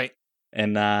 Right.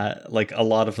 And, like, a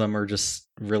lot of them are just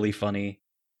really funny.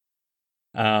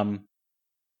 I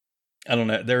don't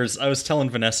know. I was telling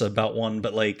Vanessa about one,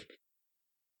 but, like,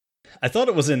 I thought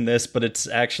it was in this, but it's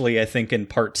actually, I think, in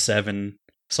part 7,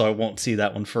 so I won't see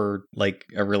that one for, like,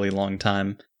 a really long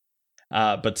time.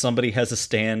 But somebody has a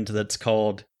stand that's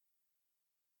called...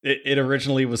 It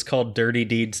originally was called Dirty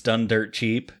Deeds Done Dirt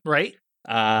Cheap. Right.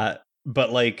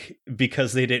 But, like,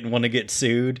 because they didn't want to get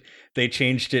sued, they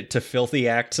changed it to Filthy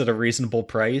Acts at a Reasonable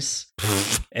Price.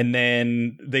 And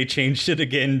then they changed it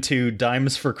again to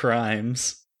Dimes for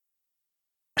Crimes.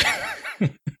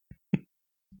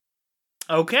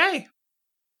 Okay.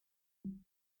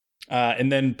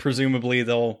 And then presumably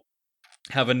they'll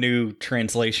have a new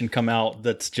translation come out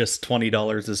that's just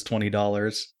 $20 is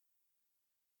 $20.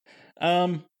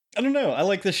 I don't know. I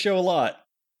like this show a lot.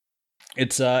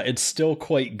 It's still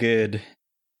quite good.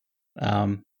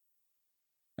 I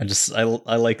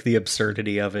like the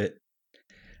absurdity of it.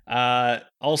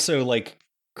 Also, like,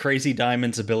 Crazy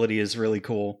Diamond's ability is really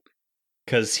cool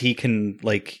because he can,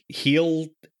 like, heal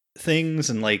things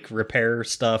and, like, repair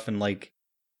stuff and, like,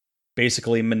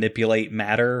 basically manipulate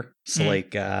matter. So,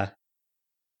 like,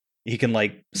 he can,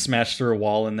 like, smash through a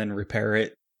wall and then repair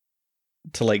it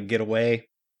to, like, get away.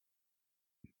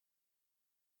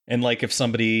 And, like, if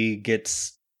somebody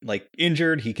gets, like,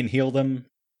 injured, he can heal them.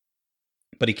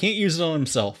 But he can't use it on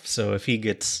himself. So if he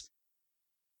gets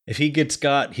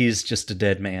got, he's just a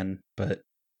dead man. But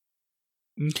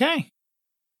okay.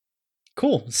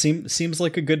 Cool. Seems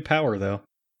like a good power, though.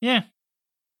 Yeah.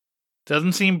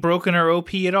 Doesn't seem broken or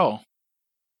OP at all.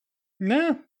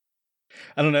 Nah.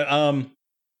 I don't know.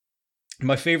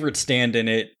 My favorite stand in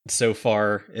it so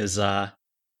far is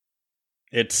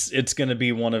it's gonna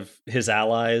be one of his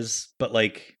allies, but,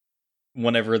 like,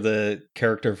 whenever the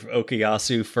character of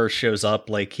Okuyasu first shows up,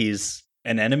 like, he's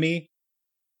an enemy.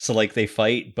 So, like, they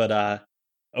fight, but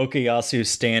Okuyasu's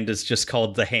stand is just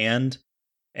called the Hand,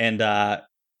 and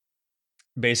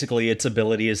basically its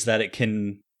ability is that it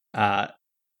can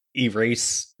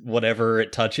erase whatever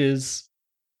it touches.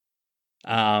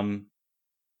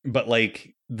 But,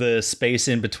 like, the space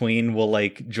in between will,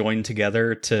 like, join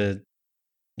together to,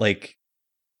 like,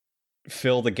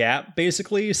 fill the gap,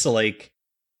 basically. So, like,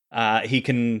 he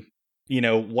can,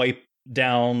 wipe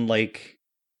down, like,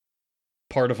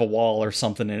 part of a wall or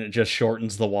something, and it just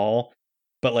shortens the wall.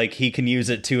 But, like, he can use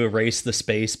it to erase the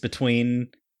space between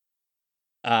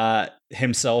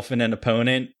himself and an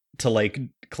opponent to, like,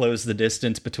 close the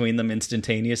distance between them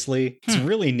instantaneously. It's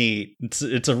really neat.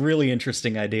 It's a really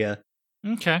interesting idea.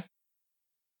 Okay.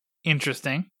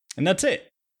 Interesting. And that's it.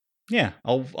 Yeah,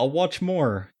 I'll watch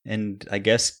more, and I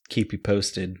guess keep you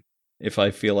posted if I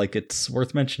feel like it's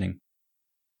worth mentioning.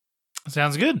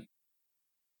 Sounds good.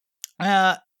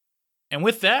 And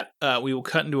with that, we will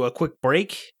cut into a quick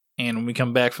break, and when we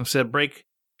come back from said break,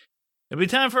 it'll be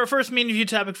time for our first main review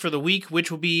topic for the week,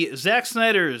 which will be Zack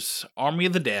Snyder's Army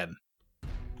of the Dead.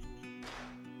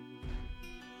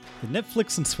 The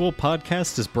Netflix and Swill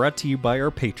podcast is brought to you by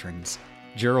our patrons: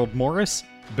 Gerald Morris,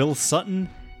 Bill Sutton,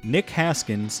 Nick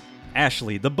Haskins,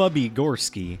 Ashley the Bubby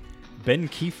Gorski, Ben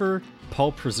Kiefer,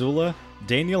 Paul Prezula,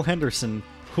 Daniel Henderson,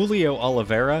 Julio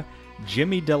Oliveira,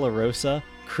 Jimmy De La Rosa,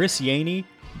 Chris Yaney,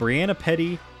 Brianna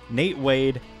Petty, Nate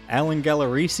Wade, Alan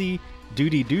Gallerisi,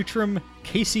 Duty Dutram,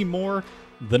 Casey Moore,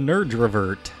 The Nerd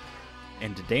Revert,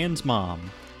 and Dan's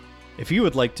mom. If you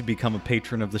would like to become a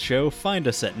patron of the show, find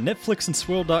us at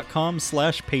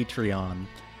netflixandswill.com/Patreon.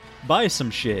 Buy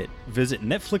some shit. Visit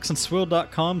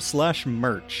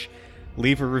netflixandswill.com/merch.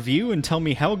 Leave a review and tell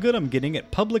me how good I'm getting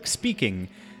at public speaking.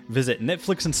 Visit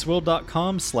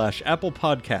netflixandswill.com/Apple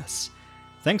Podcasts.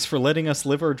 Thanks for letting us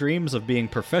live our dreams of being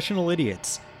professional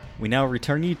idiots. We now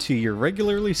return you to your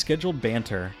regularly scheduled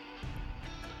banter.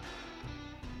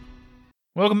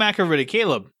 Welcome back, everybody.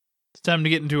 Caleb, it's time to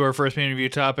get into our first main review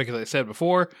topic, as I said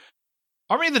before.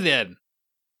 Army of the Dead.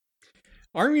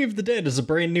 Army of the Dead is a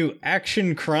brand new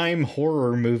action crime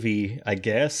horror movie, I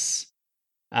guess.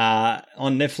 On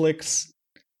Netflix.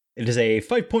 It is a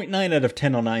 5.9 out of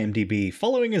 10 on IMDb.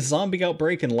 Following a zombie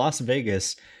outbreak in Las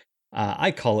Vegas,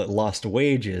 I call it Lost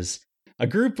Wages, A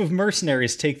group of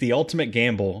mercenaries take the ultimate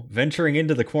gamble, venturing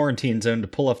into the quarantine zone to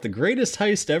pull off the greatest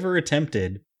heist ever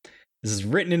attempted. This is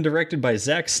written and directed by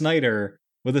Zack Snyder,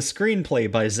 with a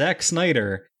screenplay by Zack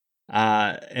Snyder,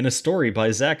 and a story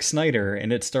by Zack Snyder,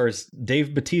 and it stars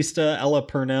Dave Bautista, Ella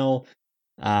Purnell,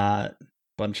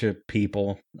 bunch of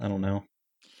people. I don't know.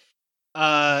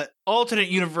 Alternate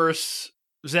universe,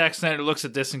 Zack Snyder looks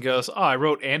at this and goes, "Oh, I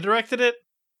wrote and directed it."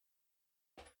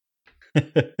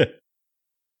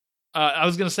 I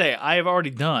was gonna say I have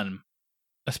already done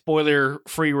a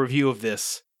spoiler-free review of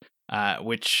this,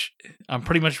 which I'm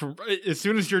pretty much, as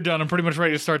soon as you're done, I'm pretty much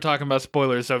ready to start talking about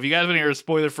spoilers. So if you guys want to hear a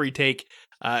spoiler-free take,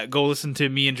 go listen to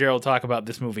me and Gerald talk about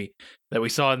this movie that we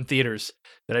saw in theaters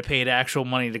that I paid actual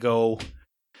money to go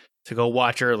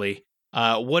watch early.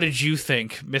 What did you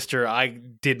think, Mr. I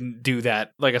didn't do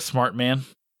that like a smart man?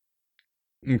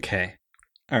 Okay.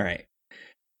 All right.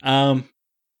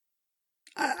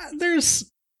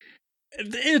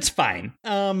 It's fine.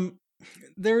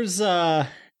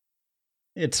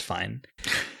 It's fine.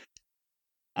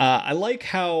 I like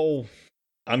how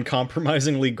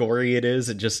uncompromisingly gory it is.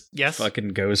 It just fucking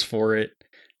goes for it.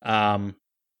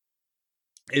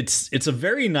 It's a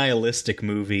very nihilistic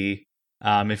movie.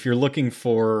 If you're looking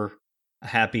for a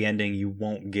happy ending, you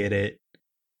won't get it.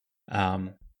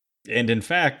 And in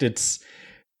fact,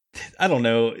 I don't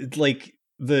know,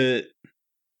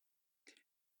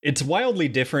 it's wildly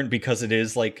different because it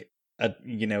is like a,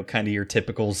 kind of your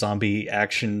typical zombie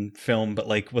action film, but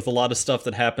like with a lot of stuff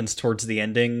that happens towards the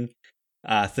ending,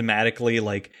 thematically,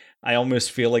 like I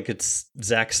almost feel like it's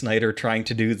Zack Snyder trying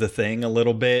to do The Thing a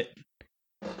little bit,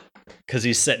 because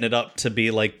he's setting it up to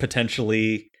be like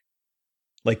potentially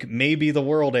like maybe the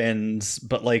world ends,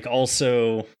 but like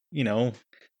also,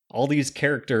 all these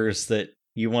characters that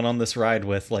you went on this ride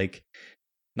with, like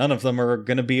none of them are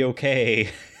gonna be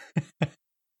okay.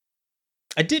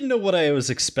 I didn't know what I was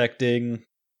expecting.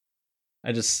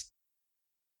 I just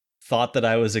thought that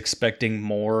I was expecting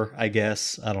more, I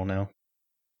guess. I don't know.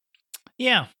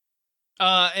 Yeah.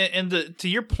 To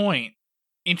your point,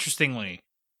 interestingly,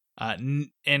 and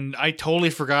I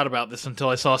totally forgot about this until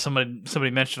I saw somebody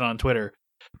mention it on Twitter,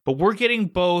 but we're getting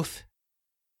both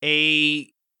a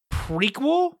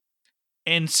prequel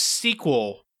and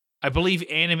sequel, I believe,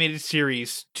 animated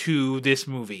series to this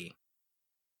movie.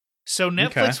 So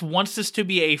Netflix wants this to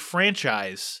be a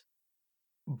franchise,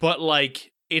 but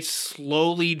like it's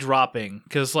slowly dropping.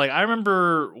 Because like I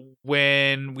remember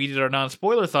when we did our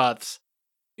non-spoiler thoughts,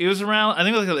 it was around, I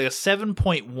think it was like a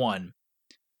 7.1.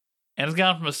 And it's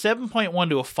gone from a 7.1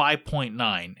 to a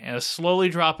 5.9. And it's slowly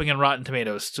dropping in Rotten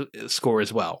Tomatoes score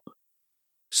as well.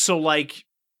 So like,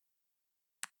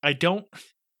 I don't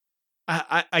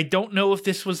know if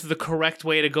this was the correct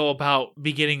way to go about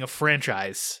beginning a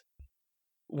franchise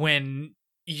when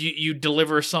you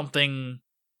deliver something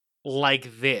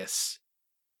like this.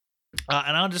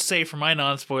 And I'll just say for my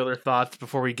non-spoiler thoughts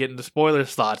before we get into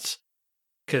spoilers thoughts,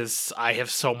 because I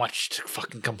have so much to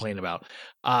fucking complain about.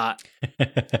 I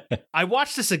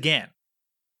watched this again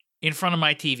in front of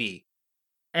my TV,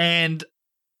 and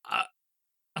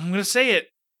I'm going to say it,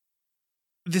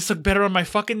 this looked better on my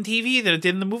fucking TV than it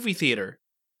did in the movie theater.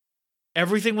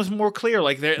 Everything was more clear.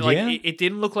 Like it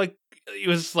didn't look like it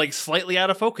was like slightly out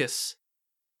of focus.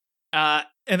 And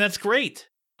that's great.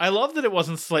 I love that it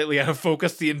wasn't slightly out of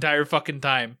focus the entire fucking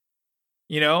time.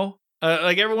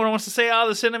 Like everyone wants to say, oh,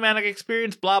 the cinematic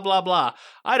experience, blah, blah, blah.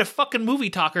 I had a fucking movie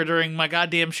talker during my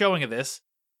goddamn showing of this,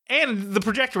 and the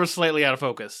projector was slightly out of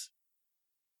focus.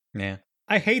 Yeah.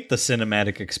 I hate the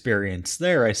cinematic experience.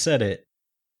 There, I said it.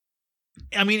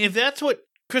 I mean, if that's what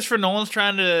Christopher Nolan's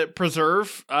trying to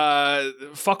preserve,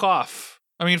 fuck off.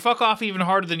 I mean, fuck off even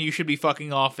harder than you should be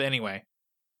fucking off anyway.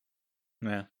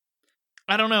 Yeah.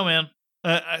 I don't know, man.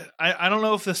 I don't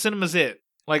know if the cinema's it.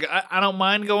 Like, I don't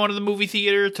mind going to the movie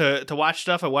theater to watch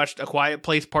stuff. I watched A Quiet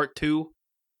Place Part 2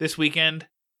 this weekend.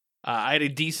 I had a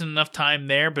decent enough time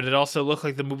there, but it also looked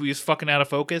like the movie was fucking out of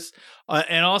focus.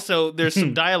 And also, there's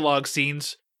some dialogue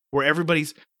scenes where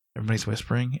everybody's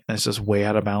whispering, and it's just way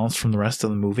out of balance from the rest of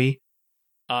the movie.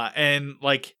 And,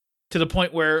 like, to the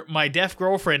point where my deaf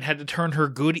girlfriend had to turn her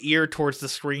good ear towards the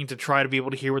screen to try to be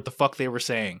able to hear what the fuck they were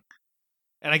saying.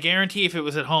 And I guarantee if it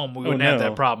was at home, we wouldn't have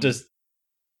that problem.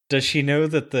 Does she know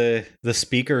that the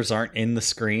speakers aren't in the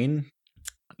screen?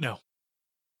 No.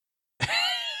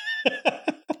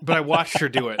 But I watched her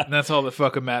do it, and that's all that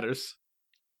fucking matters.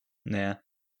 Yeah.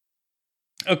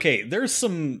 Okay, there's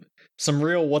some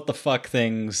real what the fuck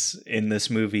things in this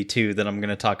movie too that I'm going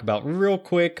to talk about real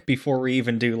quick before we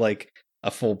even do like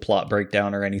a full plot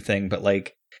breakdown or anything, but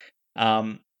like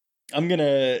I'm going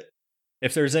to,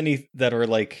 if there's any that are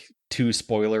like too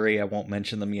spoilery, I won't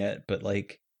mention them yet, but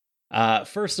like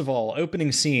first of all,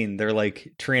 opening scene, they're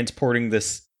like transporting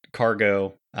this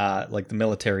cargo, like the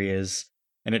military is,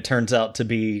 and it turns out to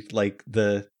be like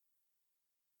the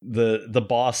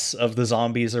boss of the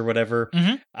zombies or whatever.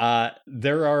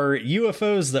 There are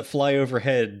UFOs that fly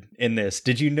overhead in this.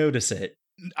 Did you notice it?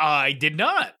 I did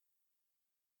not.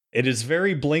 It is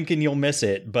very blink and you'll miss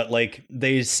it, but like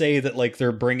they say that like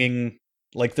they're bringing,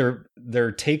 like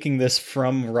they're taking this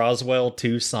from Roswell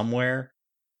to somewhere.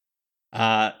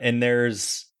 And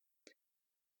there's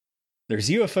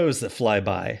UFOs that fly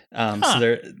by. So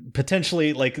they're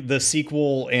potentially like the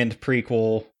sequel and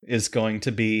prequel is going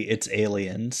to be It's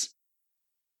Aliens.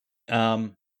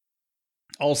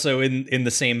 Also in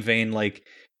the same vein, like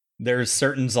there's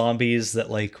certain zombies that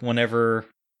like whenever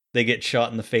they get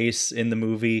shot in the face in the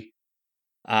movie,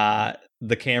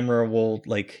 the camera will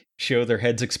like show their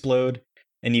heads explode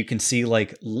and you can see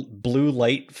like blue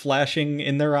light flashing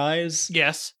in their eyes.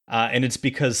 Yes. And it's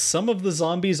because some of the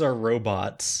zombies are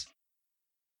robots.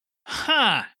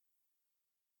 Huh.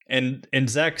 And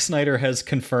Zack Snyder has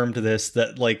confirmed this,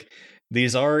 that like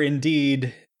these are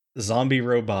indeed zombie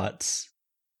robots.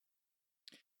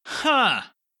 Huh.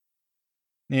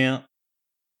 Yeah.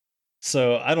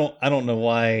 So I don't know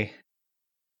why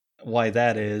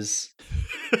that is.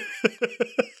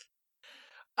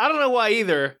 I don't know why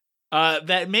either.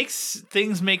 That makes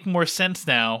things make more sense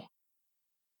now.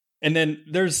 And then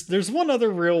there's one other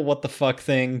real what the fuck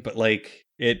thing, but like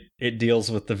it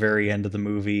deals with the very end of the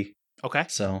movie. Okay.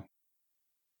 So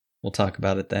we'll talk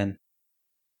about it then.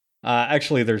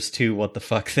 Actually there's two what the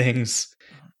fuck things,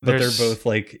 but they're both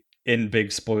like in big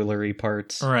spoilery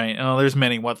parts. Right. Oh, there's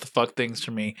many what the fuck things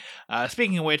for me.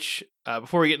 Speaking of which,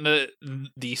 before we get into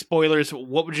the spoilers,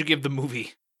 what would you give the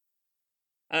movie?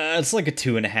 It's like a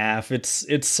 2.5.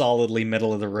 It's solidly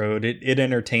middle of the road. It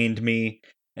entertained me,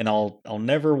 and I'll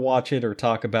never watch it or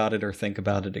talk about it or think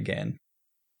about it again.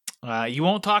 You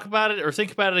won't talk about it or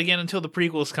think about it again until the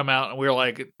prequels come out, and we're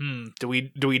like, do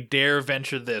we dare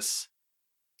venture this?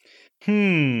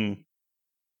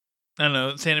 I don't know,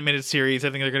 it's an animated series. I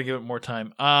think they're going to give it more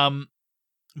time.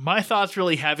 My thoughts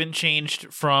really haven't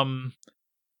changed from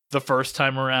the first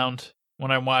time around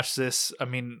when I watched this. I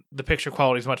mean, the picture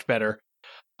quality is much better.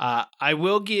 I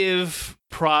will give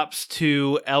props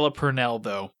to Ella Purnell,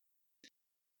 though,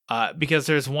 because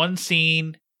there's one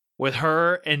scene with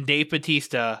her and Dave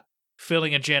Bautista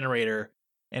filling a generator,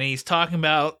 and he's talking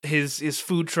about his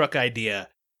food truck idea.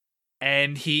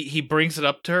 And he brings it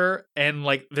up to her, and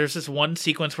like there's this one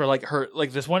sequence where like her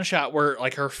like this one shot where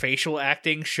like her facial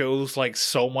acting shows like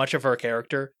so much of her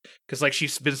character, because like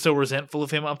she's been so resentful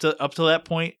of him up to that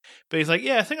point. But he's like,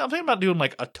 yeah, I'm thinking about doing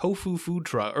like a tofu food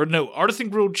truck, or no, artisan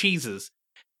grilled cheeses.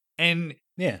 And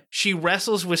yeah, she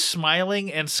wrestles with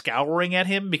smiling and scowling at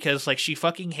him because like she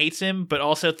fucking hates him, but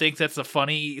also thinks that's a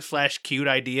funny / cute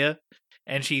idea,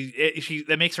 and she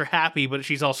that makes her happy, but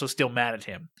she's also still mad at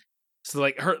him. So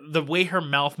like the way her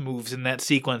mouth moves in that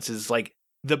sequence is like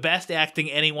the best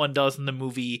acting anyone does in the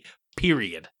movie,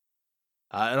 period.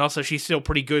 And also she's still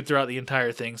pretty good throughout the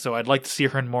entire thing, so I'd like to see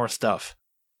her in more stuff.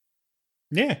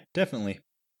 Yeah, definitely.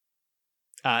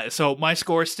 So my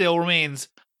score still remains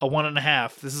a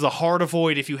 1.5. This is a hard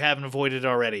avoid if you haven't avoided it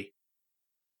already.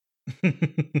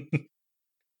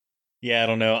 Yeah, I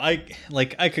don't know.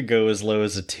 I could go as low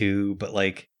as a 2, but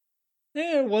like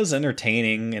it was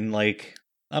entertaining, and like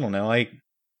I don't know,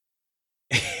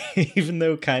 even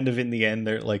though kind of in the end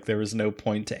there was no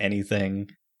point to anything.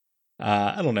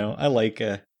 I don't know. I like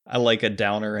a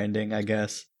downer ending, I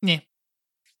guess. Yeah.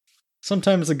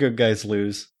 Sometimes the good guys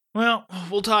lose. Well,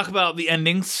 we'll talk about the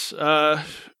endings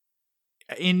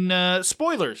in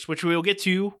spoilers, which we will get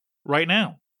to right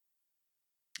now.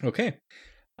 Okay.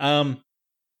 I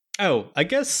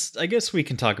guess we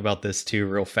can talk about this too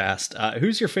real fast.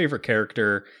 Who's your favorite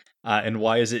character? And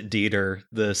why is it Dieter,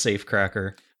 the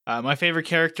safecracker? My favorite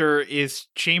character is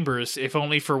Chambers, if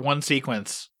only for one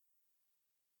sequence.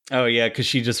 Oh, yeah, because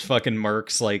she just fucking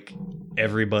murks, like,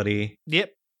 everybody.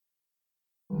 Yep.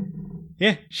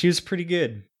 Yeah, she was pretty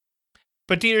good.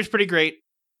 But Dieter's pretty great.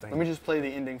 Let me just play the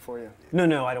ending for you.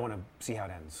 No, I don't want to see how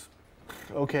it ends.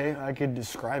 Okay, I could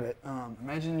describe it.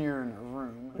 Imagine you're in a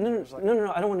room. No,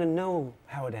 I don't want to know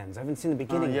how it ends. I haven't seen the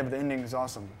beginning. Yeah, but the ending is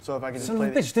awesome. So if I could just Son play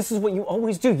of a bitch, this is what you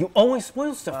always do. You always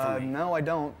spoil stuff for me. No, I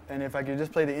don't. And if I could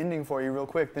just play the ending for you real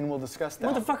quick, then we'll discuss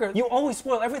that. Motherfucker, you always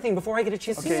spoil everything before I get a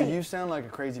chance to see it. Okay, you sound like a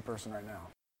crazy person right now.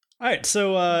 All right,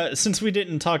 so since we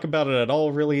didn't talk about it at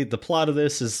all, really, the plot of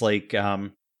this is like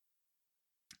a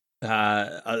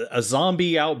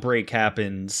zombie outbreak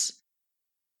happens,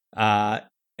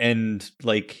 and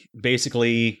like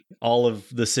basically all of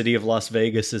the city of Las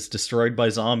Vegas is destroyed by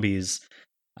zombies.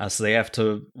 So they have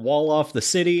to wall off the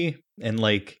city, and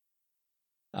like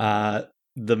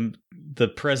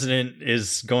the president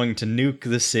is going to nuke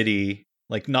the city,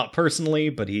 like not personally,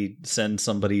 but he sends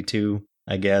somebody to,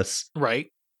 I guess. Right.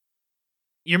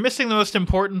 You're missing the most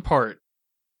important part.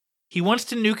 He wants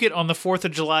to nuke it on the 4th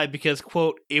of July because,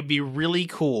 quote, it'd be really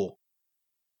cool.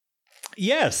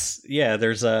 Yes. Yeah,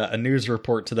 there's a news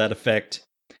report to that effect.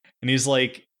 And he's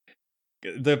like,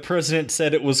 the president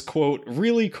said it was, quote,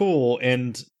 really cool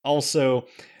and also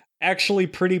actually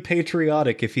pretty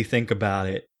patriotic if you think about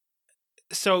it.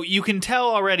 So you can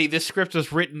tell already this script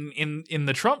was written in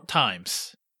the Trump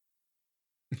times.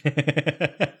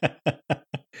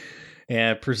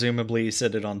 Yeah, presumably he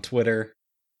said it on Twitter,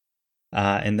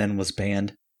 and then was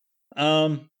banned.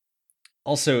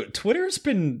 Also, Twitter's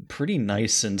been pretty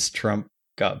nice since Trump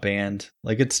got banned.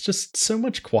 Like, it's just so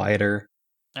much quieter.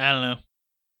 I don't know.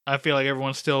 I feel like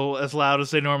everyone's still as loud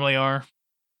as they normally are.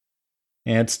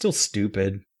 Yeah, it's still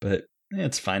stupid, but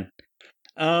it's fine.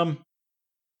 But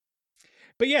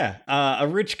yeah, a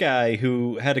rich guy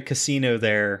who had a casino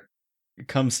there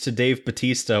comes to Dave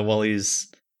Bautista while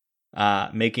he's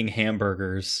making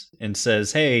hamburgers and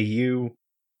says, hey, you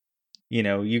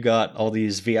got all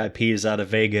these VIPs out of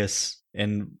Vegas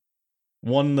and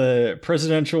won the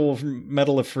Presidential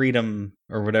Medal of Freedom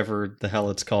or whatever the hell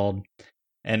it's called.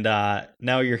 And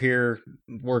now you're here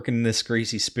working this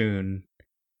greasy spoon.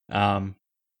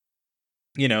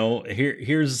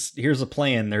 Here's a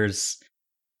plan. There's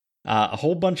a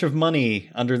whole bunch of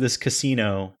money under this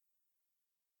casino,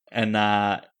 and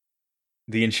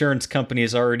the insurance company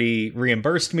has already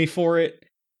reimbursed me for it,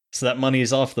 so that money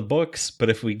is off the books. But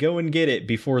if we go and get it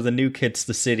before the nuke hits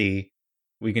the city,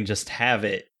 we can just have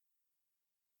it.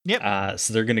 Yep.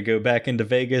 So they're going to go back into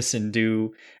Vegas and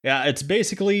do... Yeah, it's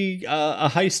basically a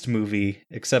heist movie,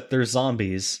 except there's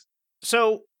zombies.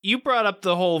 So you brought up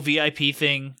the whole VIP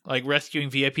thing, like rescuing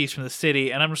VIPs from the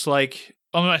city, and I'm just like,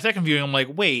 on my second viewing, I'm like,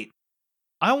 wait,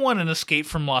 I want an Escape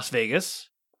from Las Vegas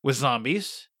with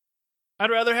zombies.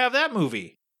 I'd rather have that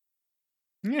movie.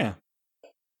 Yeah.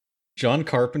 John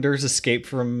Carpenter's Escape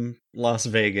from Las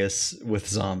Vegas with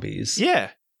zombies.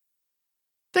 Yeah.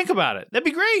 Think about it. That'd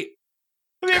be great.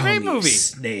 It'd be a great movie.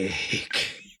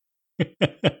 Snake.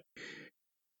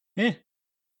 It'd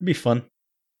be fun.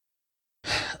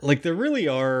 Like, there really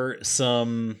are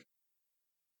some...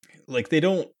 Like, they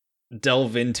don't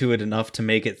delve into it enough to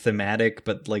make it thematic,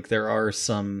 but, like, there are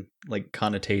some, like,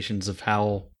 connotations of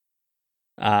how...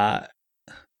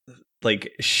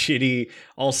 like, shitty...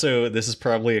 Also, this is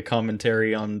probably a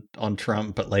commentary on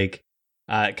Trump, but, like,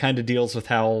 it kind of deals with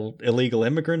how illegal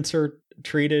immigrants are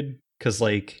treated, because,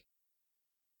 like...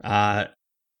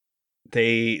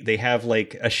 They have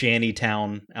like a shanty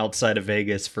town outside of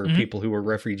Vegas for people who were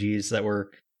refugees that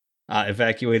were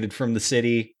evacuated from the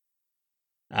city,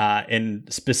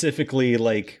 and specifically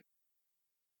like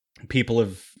people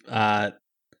of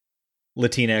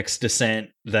Latinx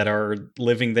descent that are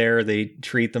living there. They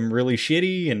treat them really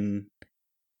shitty, and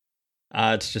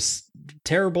it's just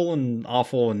terrible and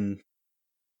awful, and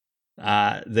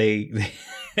they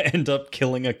end up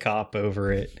killing a cop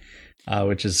over it.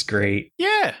 Which is great.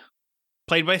 Yeah.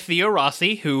 Played by Theo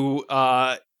Rossi, who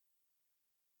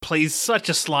plays such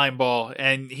a slime ball,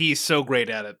 and he's so great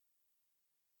at it.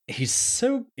 He's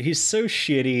so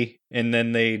shitty, and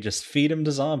then they just feed him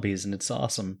to zombies, and it's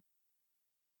awesome.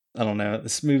 I don't know.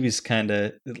 This movie's kind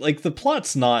of... Like, the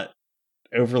plot's not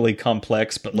overly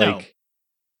complex, but, like...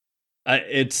 No.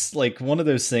 It's, like, one of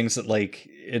those things that, like,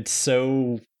 it's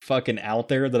so fucking out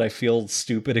there that I feel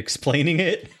stupid explaining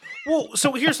it. Well,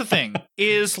 so here's the thing,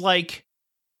 is, like,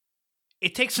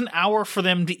 it takes an hour for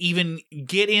them to even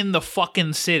get in the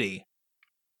fucking city.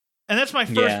 And that's my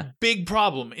first big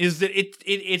problem, is that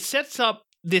it sets up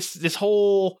this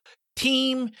whole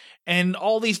team and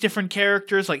all these different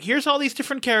characters. Like, here's all these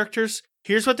different characters,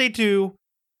 here's what they do.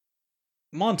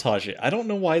 Montage it. I don't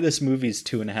know why this movie's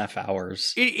 2.5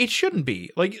 hours. It shouldn't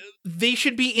be. Like, they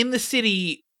should be in the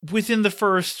city within the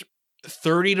first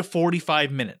 30 to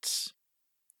 45 minutes.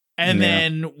 And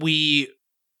then we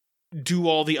do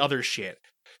all the other shit.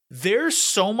 There's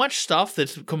so much stuff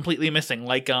that's completely missing.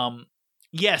 Like,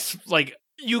 yes, like,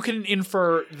 you can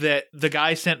infer that the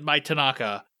guy sent by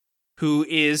Tanaka, who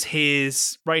is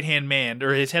his right-hand man,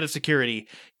 or his head of security,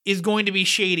 is going to be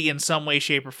shady in some way,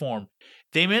 shape, or form.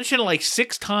 They mention it like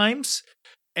 6 times,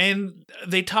 and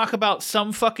they talk about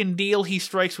some fucking deal he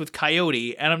strikes with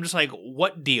Coyote, and I'm just like,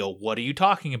 what deal? What are you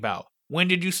talking about? When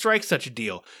did you strike such a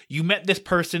deal? You met this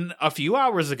person a few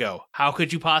hours ago. How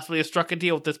could you possibly have struck a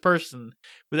deal with this person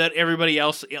without everybody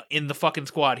else in the fucking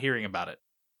squad hearing about it?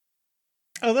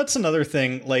 Oh, that's another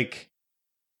thing. Like,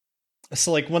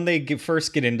 so like when they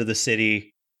first get into the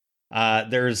city,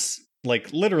 there's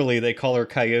like literally they call her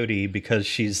Coyote because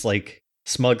she's like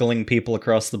smuggling people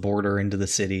across the border into the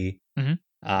city.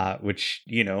 Which,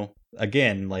 you know,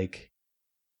 again, like,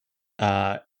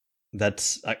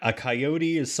 that's a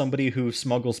coyote is somebody who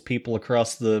smuggles people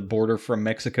across the border from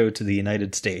Mexico to the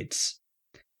United States.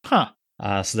 Huh.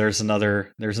 So there's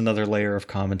another layer of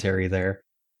commentary there.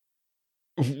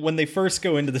 When they first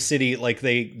go into the city, like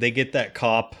they get that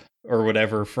cop or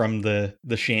whatever from the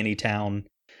shanty town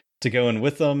to go in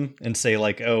with them and say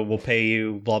like, oh, we'll pay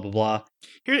you, blah, blah, blah.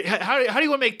 Here, how do you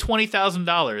want to make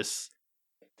 $20,000?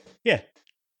 Yeah.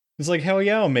 He's like, hell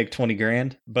yeah, I'll make 20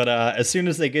 grand. But as soon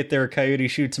as they get there, Coyote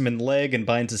shoots him in the leg and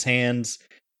binds his hands,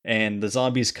 and the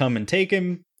zombies come and take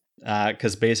him,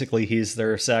 because basically he's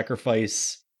their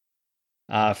sacrifice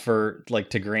for, like,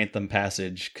 to grant them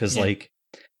passage. Because, like,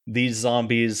 these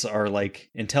zombies are, like,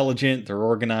 intelligent, they're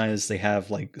organized, they have,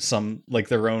 like, some, like,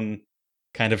 their own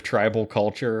kind of tribal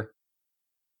culture.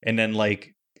 And then,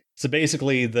 like, so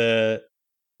basically the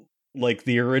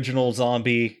original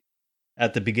zombie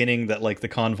at the beginning that like the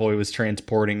convoy was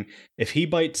transporting, if he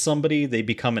bites somebody, they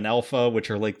become an alpha,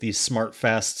 which are like these smart,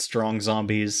 fast, strong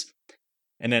zombies.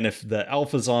 And then if the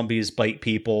alpha zombies bite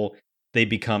people, they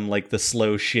become like the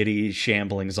slow, shitty,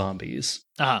 shambling zombies.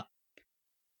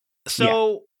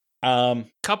 So,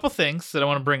 couple things that I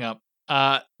want to bring up.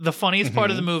 The funniest part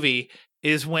of the movie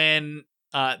is when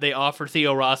they offer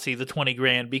Theo Rossi the 20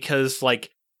 grand because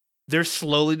like they're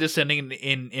slowly descending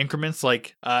in increments.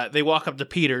 Like, they walk up to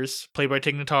Peters, played by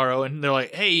Tig Notaro, and they're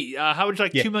like, hey, how would you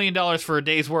like $2 million for a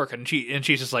day's work? And she's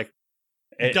just like,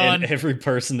 done. And every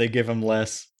person, they give him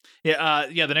less. Yeah,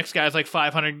 the next guy's like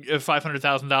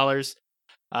 $500,000.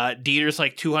 Dieter's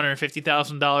like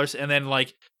 $250,000. And then,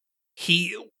 like,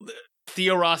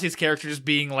 Theo Rossi's character just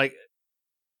being, like,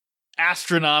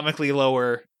 astronomically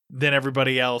lower than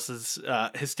everybody else is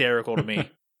hysterical to me.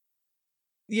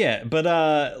 Yeah,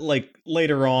 but like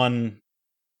later on,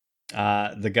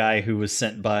 the guy who was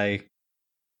sent by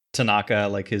Tanaka,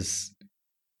 like his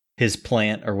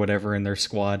plant or whatever in their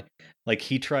squad, like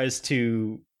he tries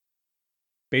to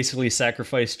basically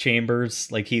sacrifice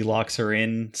Chambers, like he locks her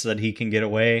in so that he can get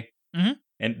away.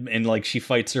 And like she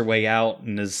fights her way out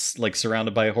and is like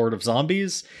surrounded by a horde of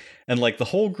zombies, and like the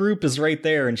whole group is right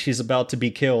there and she's about to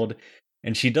be killed.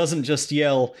 And she doesn't just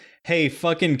yell, hey,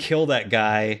 fucking kill that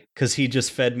guy, because he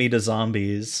just fed me to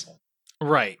zombies.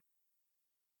 Right.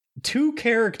 2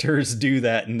 characters do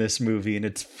that in this movie, and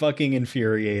it's fucking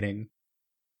infuriating.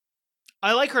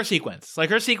 I like her sequence. Like,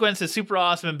 her sequence is super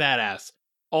awesome and badass.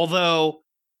 Although,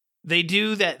 they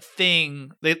do that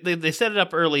thing, they set it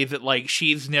up early that, like,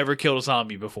 she's never killed a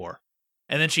zombie before.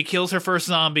 And then she kills her first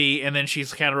zombie, and then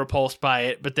she's kind of repulsed by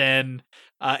it, but then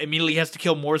immediately has to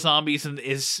kill more zombies and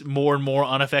is more and more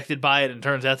unaffected by it and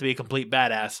turns out to be a complete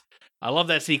badass. I love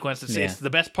that sequence. It's the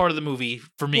best part of the movie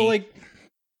for me.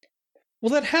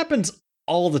 Well, that happens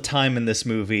all the time in this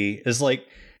movie. Is like,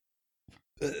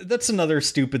 that's another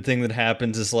stupid thing that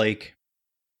happens is like,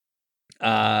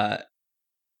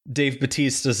 Dave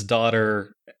Bautista's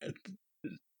daughter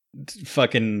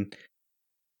fucking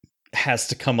has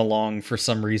to come along for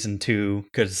some reason too,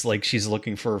 because like she's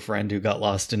looking for a friend who got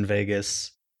lost in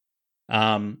Vegas.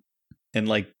 And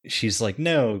like she's like,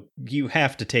 no, you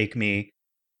have to take me,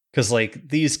 because like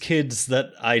these kids that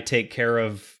I take care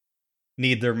of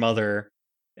need their mother.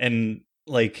 And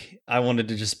like I wanted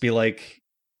to just be like,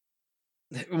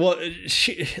 well,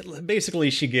 she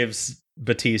gives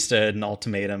Bautista an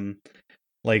ultimatum.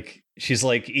 Like she's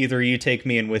like, either you take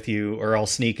me in with you or I'll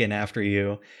sneak in after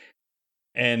you.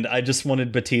 And I just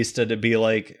wanted Bautista to be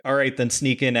like, all right, then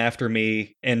sneak in after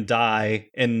me and die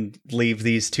and leave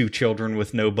these 2 children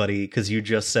with nobody because you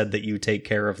just said that you take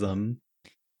care of them.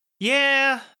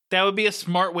 Yeah, that would be a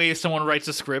smart way if someone writes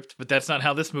a script, but that's not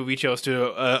how this movie chose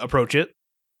to approach it.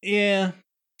 Yeah,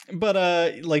 but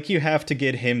like you have to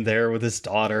get him there with his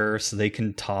daughter so they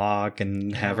can talk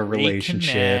and have a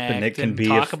relationship, and it can be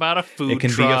talk about a food truck.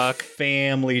 It can be a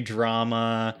family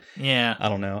drama. Yeah, I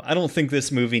don't know. I don't think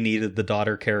this movie needed the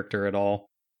daughter character at all.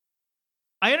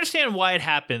 I understand why it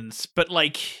happens, but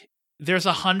like, there's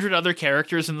 100 other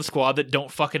characters in the squad that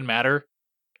don't fucking matter.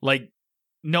 Like,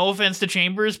 no offense to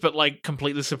Chambers, but like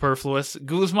completely superfluous.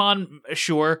 Guzman,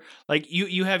 sure. Like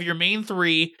you have your main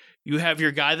 3. You have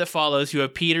your guy that follows, you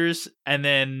have Peters, and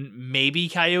then maybe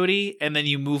Coyote, and then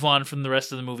you move on from the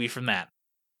rest of the movie from that.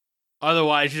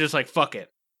 Otherwise, you're just like, fuck it.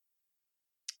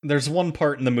 there's one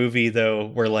part in the movie though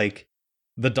where like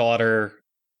the daughter,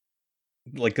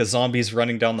 like a zombie's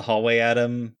running down the hallway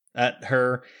at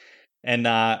her,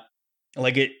 and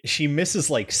she misses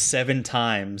like 7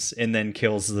 times and then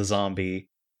kills the zombie,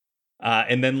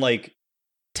 and then like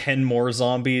 10 more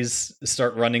zombies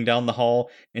start running down the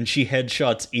hall, and she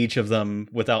headshots each of them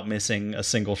without missing a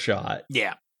single shot.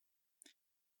 Yeah.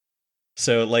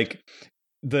 So like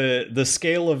the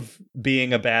scale of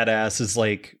being a badass is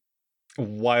like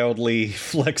wildly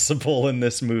flexible in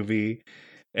this movie,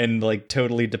 and like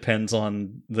totally depends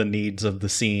on the needs of the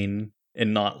scene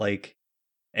and not like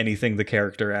anything the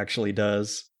character actually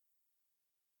does.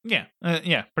 Yeah,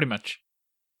 yeah, pretty much.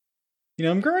 You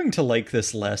know, I'm growing to like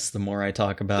this less the more I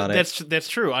talk about it. That's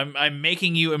true. I'm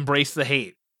making you embrace the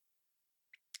hate.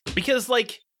 Because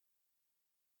like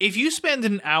if you spend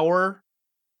an hour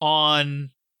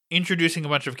on introducing a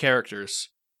bunch of characters,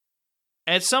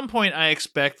 at some point I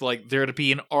expect like there to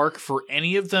be an arc for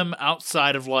any of them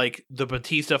outside of like the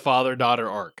Batista father-daughter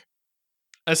arc.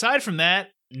 Aside from that,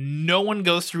 no one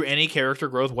goes through any character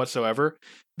growth whatsoever,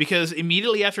 because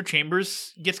immediately after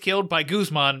Chambers gets killed by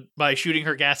Guzman by shooting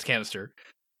her gas canister,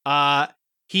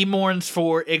 he mourns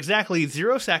for exactly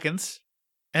 0 seconds,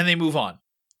 and they move on.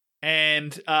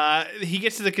 And he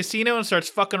gets to the casino and starts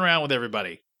fucking around with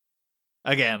everybody.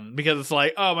 Again, because it's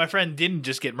like, oh, my friend didn't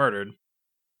just get murdered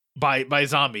by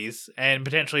zombies, and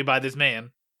potentially by this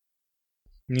man.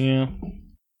 Yeah.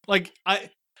 Like,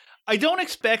 I don't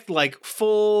expect like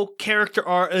full character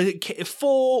arc,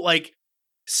 full like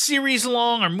series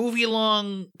long or movie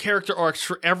long character arcs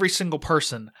for every single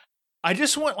person. I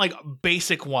just want like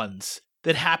basic ones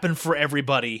that happen for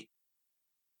everybody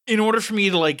in order for me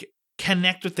to like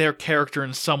connect with their character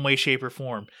in some way, shape, or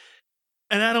form.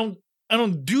 And I don't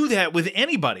do that with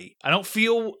anybody. I don't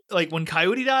feel like when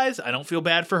Coyote dies, I don't feel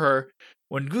bad for her.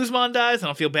 When Guzman dies, I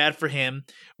don't feel bad for him.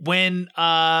 When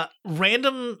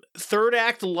random third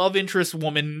act love interest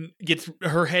woman gets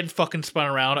her head fucking spun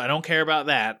around, I don't care about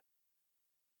that.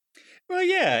 Well,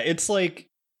 yeah, it's like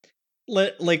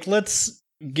let's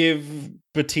give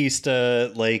Batista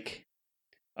like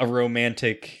a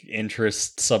romantic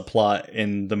interest subplot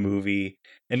in the movie,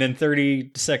 and then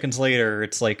 30 seconds later,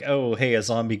 it's like, oh, hey, a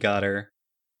zombie got her.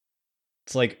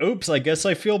 It's like, oops, I guess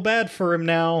I feel bad for him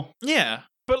now. Yeah,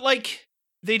 but like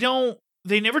they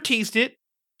never teased it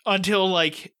until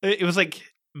like it was like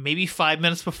maybe 5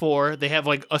 minutes before. They have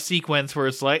like a sequence where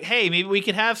it's like, hey, maybe we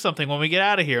could have something when we get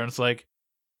out of here, and it's like,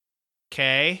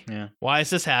 okay, yeah, why is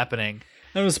this happening?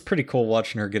 That was pretty cool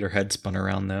watching her get her head spun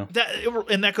around, though.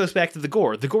 That goes back to the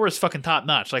gore. The gore is fucking top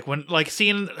notch. Like when, like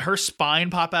seeing her spine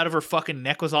pop out of her fucking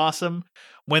neck was awesome.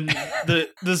 When the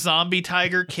zombie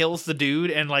tiger kills the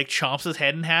dude and like chomps his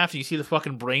head in half, and you see the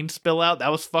fucking brain spill out.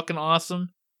 That was fucking awesome.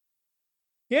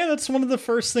 Yeah, that's one of the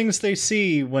first things they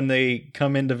see when they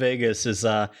come into Vegas. Is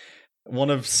one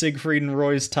of Siegfried and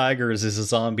Roy's tigers is a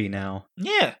zombie now.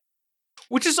 Yeah.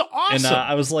 Which is awesome. And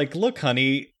I was like, look,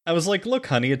 honey,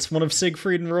 it's one of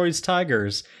Siegfried and Roy's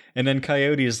tigers. And then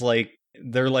Coyote's like,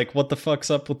 they're like, what the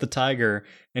fuck's up with the tiger?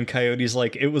 And Coyote's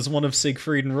like, it was one of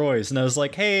Siegfried and Roy's. And I was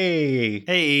like,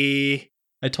 hey,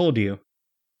 I told you.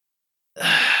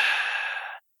 I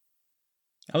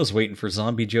was waiting for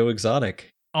Zombie Joe Exotic.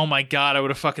 Oh my god, I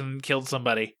would have fucking killed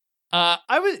somebody. The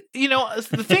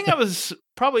thing I was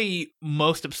probably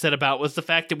most upset about was the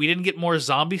fact that we didn't get more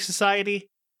Zombie Society.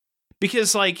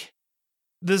 Because, like,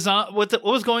 what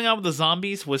was going on with the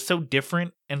zombies was so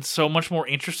different and so much more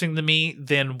interesting to me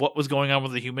than what was going on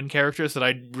with the human characters that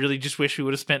I really just wish we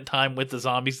would have spent time with the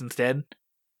zombies instead.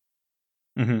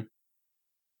 Mm-hmm.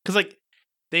 Because, like,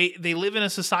 they live in a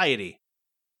society.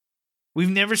 We've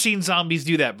never seen zombies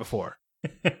do that before.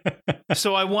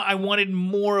 So I wanted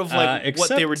more of, like, what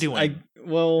they were doing.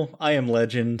 I Am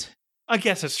Legend. I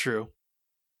guess that's true.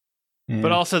 Yeah.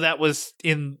 But also that was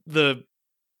in the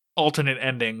alternate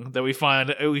ending that we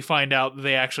find out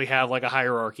they actually have like a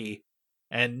hierarchy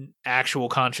and actual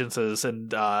consciences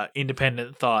and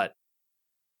independent thought.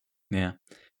 Yeah.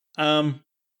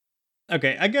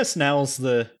 Okay, I guess now's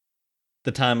the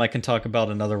time I can talk about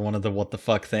another one of the what the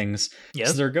fuck things.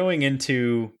 Yes. So they're going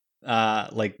into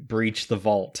like breach the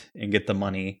vault and get the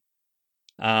money.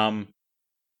 And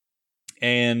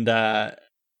a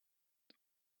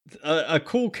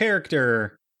cool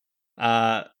character,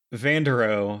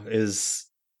 Vandero, is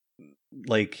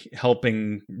like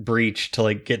helping breach to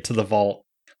like get to the vault,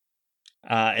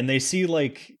 and they see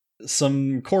like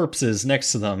some corpses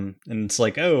next to them, and it's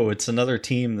like, oh, it's another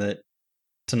team that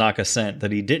Tanaka sent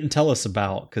that he didn't tell us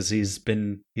about because he's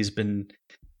been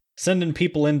sending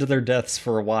people into their deaths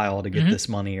for a while to get this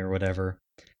money or whatever.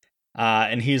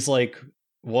 And he's like,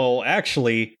 well,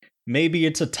 actually, maybe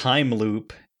it's a time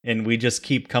loop and we just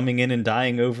keep coming in and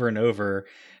dying over and over.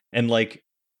 And like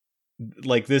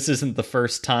this isn't the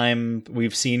first time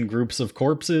we've seen groups of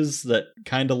corpses that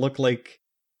kind of look like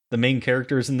the main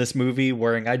characters in this movie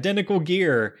wearing identical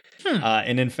gear.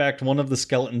 And in fact, one of the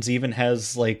skeletons even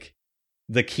has like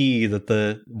the key that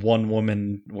the one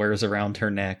woman wears around her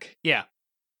neck. Yeah.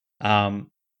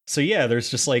 So yeah, there's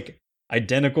just like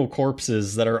identical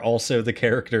corpses that are also the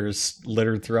characters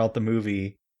littered throughout the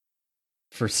movie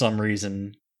for some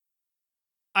reason.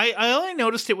 I only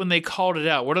noticed it when they called it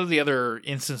out. What are the other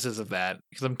instances of that?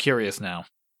 Because I'm curious now.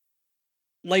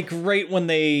 Like right when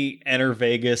they enter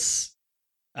Vegas,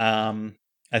 I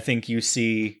think you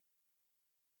see,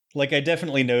 like I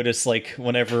definitely noticed like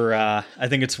whenever, I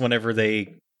think it's whenever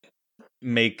they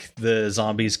make the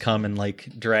zombies come and like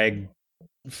drag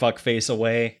Fuckface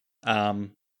away.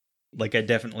 Like I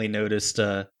definitely noticed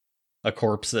a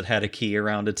corpse that had a key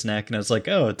around its neck, and I was like,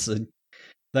 oh,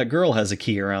 that girl has a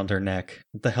key around her neck.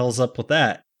 What the hell's up with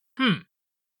that?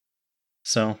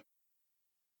 So.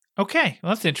 Okay,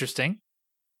 well, that's interesting.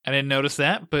 I didn't notice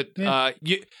that, but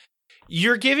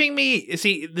you're giving me...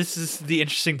 See, this is the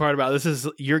interesting part about this is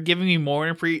you're giving me more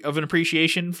of an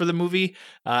appreciation for the movie,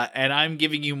 and I'm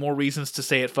giving you more reasons to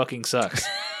say it fucking sucks.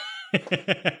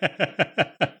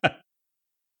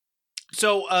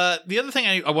 So, the other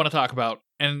thing I want to talk about,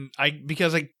 and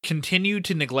because I continue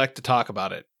to neglect to talk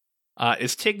about it,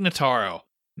 is Tig Notaro.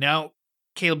 Now,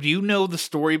 Caleb, do you know the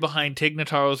story behind Tig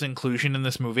Notaro's inclusion in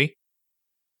this movie?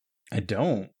 I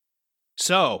don't.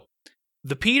 So,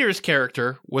 the Peters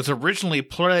character was originally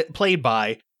played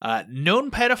by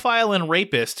known pedophile and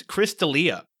rapist Chris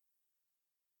D'Elia.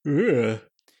 Ugh.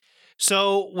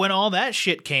 So, when all that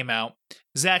shit came out,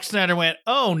 Zack Snyder went,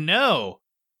 oh no!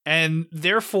 And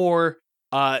therefore,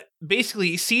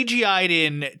 basically CGI'd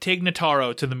in Tig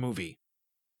Notaro to the movie.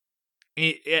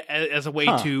 As a way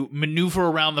to maneuver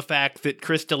around the fact that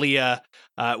Chris D'Elia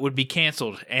would be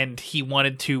canceled, and he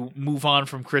wanted to move on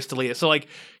from Chris D'Elia. So, like,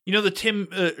 you know, Tim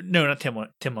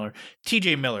Miller,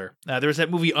 T.J. Miller. There was that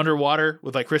movie Underwater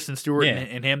with like Kristen Stewart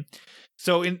and him.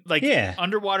 So in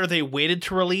Underwater, they waited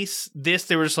to release this.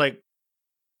 They were just like,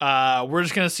 we're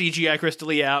just gonna CGI Chris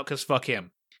D'Elia out because fuck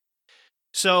him.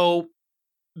 So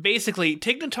basically,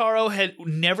 Tig Notaro had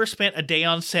never spent a day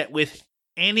on set with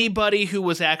anybody who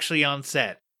was actually on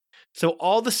set. So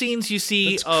all the scenes you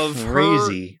see of her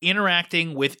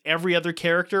interacting with every other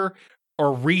character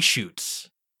are reshoots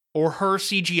or her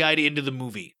CGI'd into the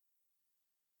movie.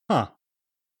 Huh.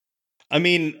 I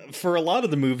mean, for a lot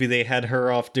of the movie, they had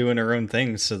her off doing her own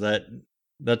thing, so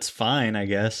that's fine, I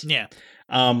guess. Yeah.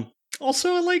 Also,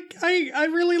 I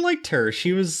really liked her.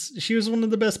 She was one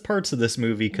of the best parts of this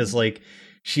movie because like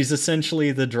she's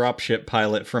essentially the dropship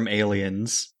pilot from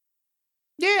Aliens.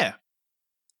 Yeah.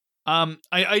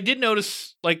 I did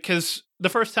notice, like, because the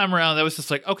first time around, I was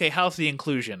just like, okay, how's the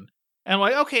inclusion? And I'm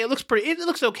like, okay, it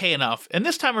looks okay enough. And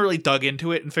this time I really dug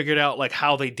into it and figured out, like,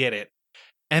 how they did it.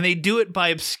 And they do it by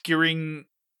obscuring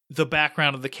the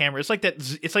background of the camera. It's like that.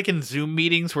 It's like in Zoom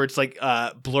meetings where it's like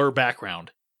blur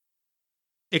background.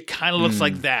 It kind of looks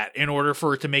like that in order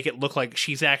for it to make it look like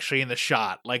she's actually in the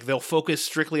shot. Like they'll focus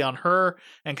strictly on her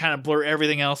and kind of blur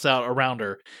everything else out around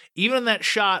her. Even in that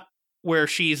shot where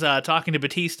she's talking to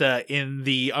Batista in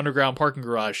the underground parking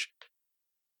garage,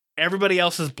 everybody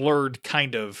else is blurred,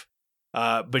 kind of,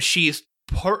 but she's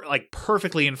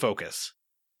perfectly in focus.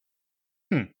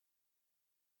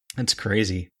 That's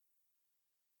crazy.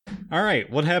 All right,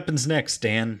 what happens next,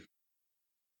 Dan?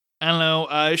 I don't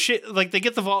know. Shit, like they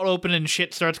get the vault open and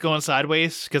shit starts going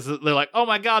sideways because they're like, "Oh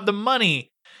my god, the money!"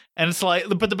 And it's like,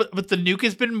 but the nuke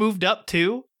has been moved up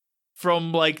too,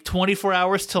 from like 24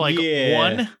 hours to like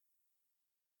 1.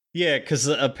 Yeah, because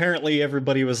apparently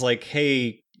everybody was like,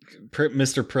 "Hey,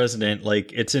 Mr. President,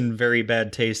 like it's in very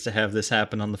bad taste to have this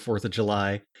happen on the 4th of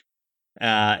July,"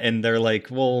 and they're like,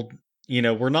 "Well, you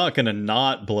know, we're not going to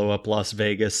not blow up Las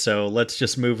Vegas, so let's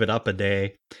just move it up a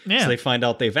day." Yeah. So they find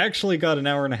out they've actually got an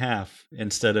hour and a half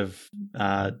instead of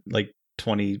like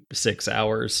 26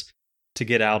 hours to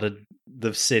get out of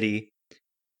the city.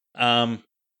 So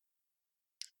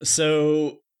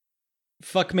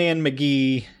Fuckman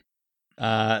McGee,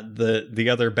 the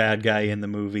other bad guy in the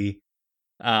movie,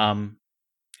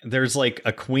 there's like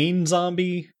a queen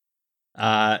zombie.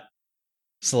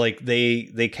 So like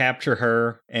they capture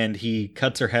her and he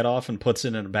cuts her head off and puts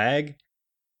it in a bag.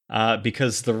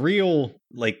 Because the real,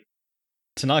 like,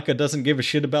 Tanaka doesn't give a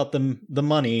shit about the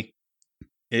money.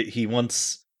 He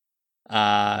wants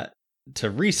to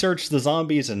research the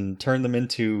zombies and turn them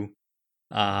into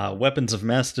weapons of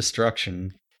mass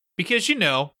destruction. Because, you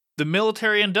know, the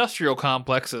military-industrial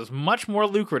complex is much more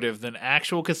lucrative than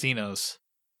actual casinos.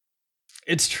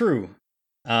 It's true.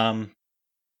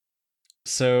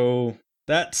 So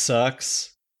that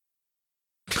sucks.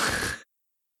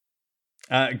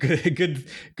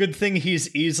 Good thing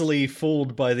he's easily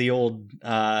fooled by the old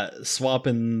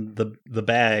swapping the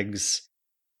bags.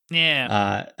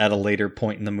 Yeah. At a later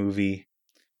point in the movie.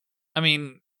 I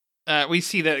mean, we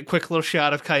see that quick little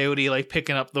shot of Coyote like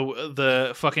picking up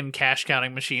the fucking cash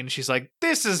counting machine. She's like,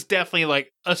 "This is definitely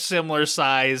like a similar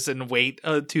size and weight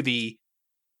to the."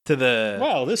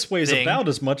 Wow, this weighs thing. About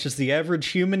as much as the average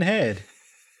human head.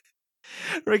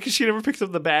 Right, because she never picks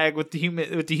up the bag with the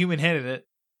human head in it.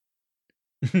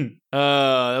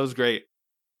 That was great.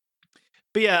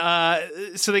 But yeah,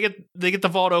 so they get the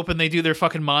vault open. They do their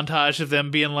fucking montage of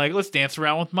them being like, "Let's dance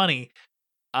around with money,"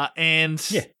 and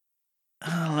yeah.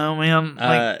 I don't know, man.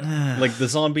 Like the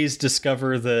zombies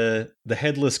discover the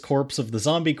headless corpse of the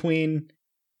zombie queen.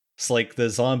 It's like the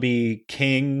zombie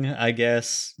king, I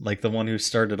guess, like the one who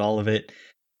started all of it.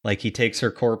 Like he takes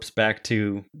her corpse back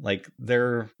to like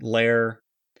their lair.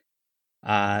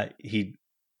 He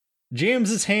jams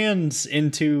his hands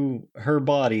into her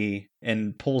body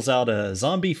and pulls out a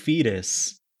zombie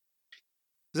fetus.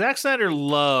 Zack Snyder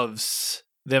loves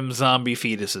them zombie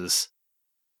fetuses.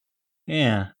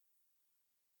 Yeah.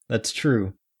 That's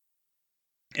true.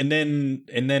 And then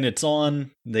it's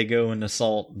on. They go and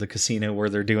assault the casino where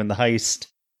they're doing the heist.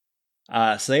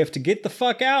 So they have to get the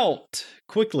fuck out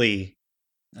quickly.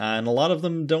 And a lot of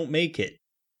them don't make it.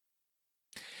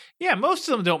 Yeah, most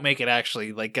of them don't make it,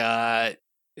 actually. Like,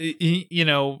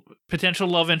 potential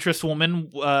love interest woman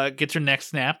gets her neck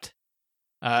snapped.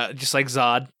 Just like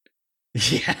Zod.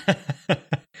 Yeah.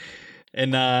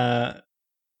 And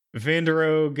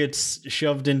Vandero gets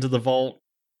shoved into the vault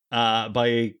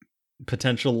by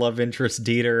potential love interest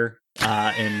Dieter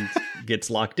and gets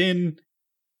locked in.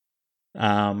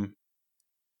 As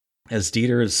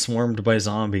Dieter is swarmed by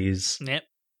zombies. Yep.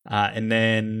 And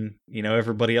then,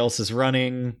 everybody else is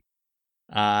running.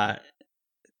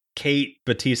 Kate,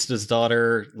 Batista's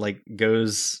daughter,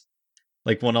 goes,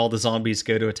 when all the zombies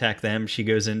go to attack them, she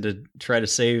goes in to try to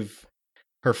save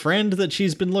her friend that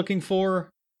she's been looking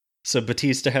for. So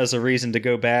Batista has a reason to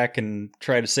go back and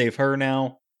try to save her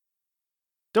now.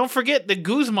 Don't forget that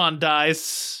Guzman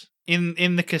dies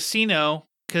in the casino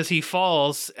because he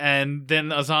falls, and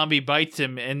then a zombie bites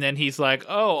him, and then he's like,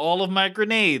 "Oh, all of my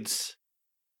grenades."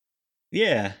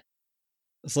 Yeah.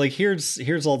 It's like,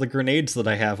 here's all the grenades that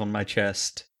I have on my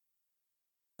chest.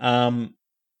 But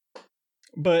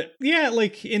yeah,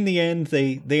 in the end,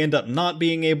 they end up not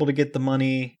being able to get the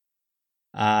money.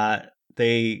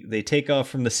 They take off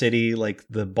from the city,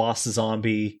 the boss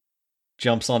zombie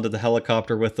jumps onto the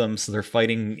helicopter with them, so they're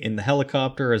fighting in the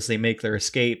helicopter as they make their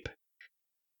escape.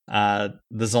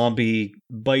 The zombie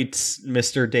bites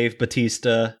Mr. Dave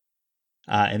Batista,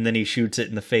 and then he shoots it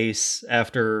in the face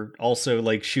after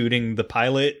also shooting the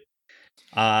pilot.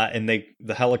 And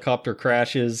the helicopter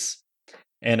crashes.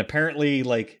 And apparently,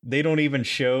 they don't even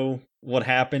show what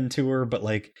happened to her, but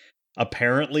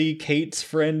apparently Kate's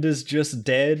friend is just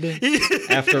dead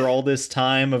after all this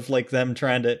time of them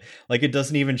trying to it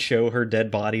doesn't even show her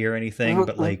dead body or anything,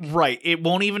 but right, it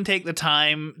won't even take the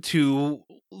time to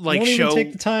won't show even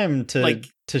take the time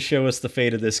to show us the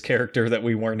fate of this character that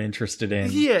we weren't interested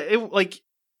in. Yeah, it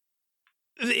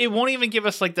won't even give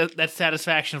us that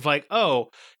satisfaction of oh,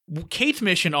 Kate's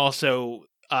mission also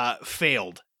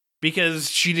failed because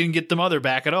she didn't get the mother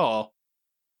back at all.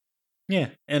 Yeah,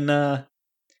 and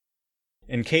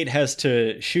Kate has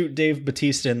to shoot Dave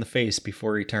Batista in the face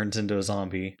before he turns into a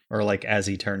zombie, or as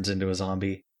he turns into a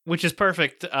zombie. Which is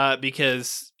perfect,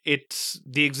 because it's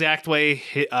the exact way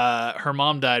her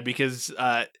mom died, because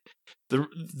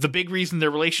the big reason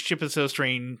their relationship is so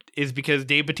strained is because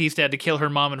Dave Batista had to kill her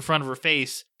mom in front of her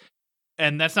face,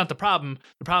 and that's not the problem.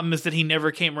 The problem is that he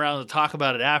never came around to talk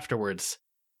about it afterwards.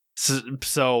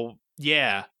 So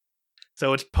yeah.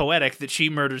 So it's poetic that she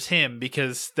murders him,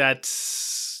 because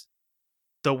that's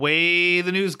the way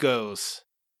the news goes.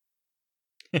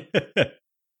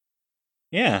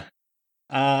 Yeah.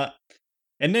 And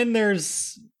then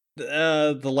there's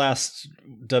the last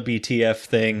WTF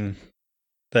thing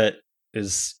that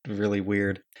is really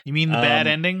weird. You mean the bad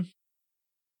ending?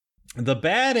 The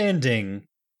bad ending.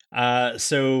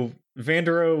 So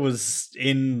Vandero was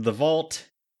in the vault.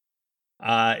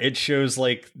 It shows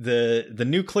the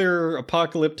nuclear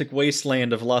apocalyptic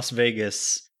wasteland of Las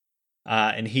Vegas.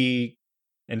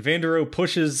 And Vandero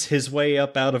pushes his way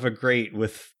up out of a grate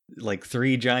with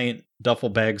 3 giant duffel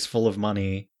bags full of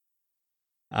money,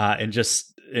 and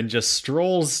just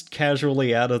strolls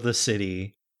casually out of the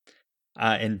city.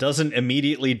 and doesn't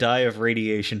immediately die of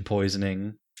radiation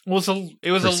poisoning. Well,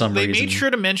 they made sure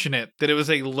to mention it, that it was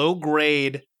a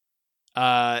low-grade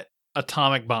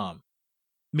atomic bomb.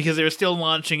 Because they were still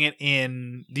launching it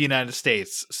in the United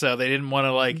States, so they didn't want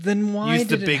to, then why use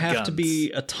the did big it have guns. to be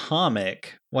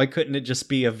atomic? Why couldn't it just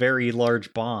be a very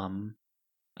large bomb?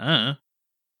 Because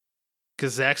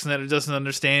Zack Snyder doesn't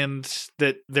understand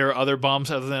that there are other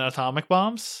bombs other than atomic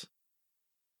bombs?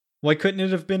 Why couldn't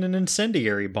it have been an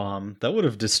incendiary bomb? That would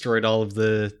have destroyed all of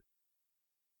the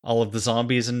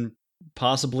zombies and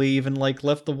possibly even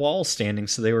left the walls standing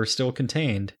so they were still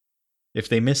contained, if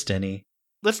they missed any.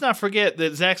 Let's not forget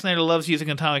that Zack Snyder loves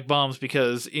using atomic bombs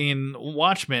because in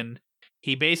Watchmen,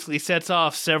 he basically sets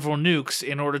off several nukes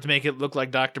in order to make it look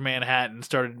like Dr. Manhattan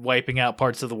started wiping out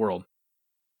parts of the world.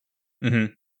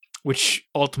 Mm-hmm. Which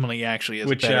ultimately actually is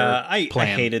Which, better I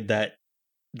plan. hated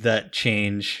that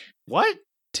change. What?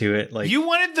 To it. You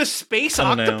wanted the space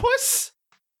octopus?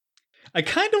 I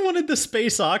kind of wanted the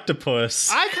space octopus.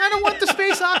 I kind of want the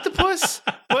space octopus,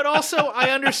 but also I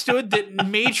understood that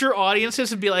major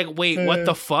audiences would be like, wait, what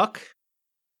the fuck?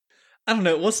 I don't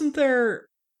know. Wasn't there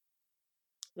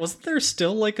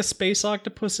still a space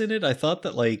octopus in it? I thought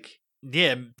that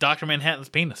yeah, Dr. Manhattan's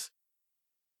penis.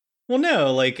 Well,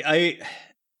 no,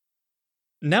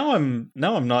 now I'm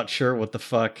not sure what the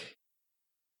fuck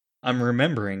I'm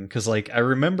remembering, because I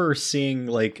remember seeing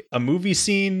a movie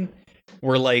scene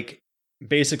where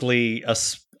basically a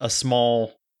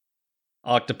small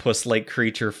octopus-like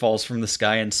creature falls from the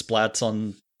sky and splats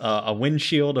on a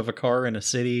windshield of a car in a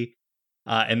city,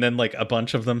 and then a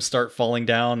bunch of them start falling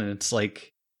down, and it's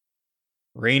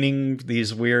raining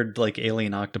these weird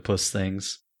alien octopus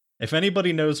things. If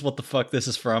anybody knows what the fuck this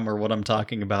is from or what I'm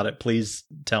talking about, it please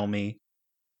tell me.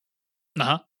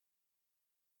 Uh-huh.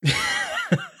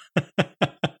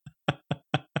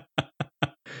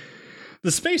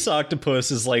 The space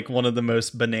octopus is one of the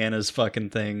most bananas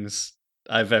fucking things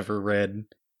I've ever read.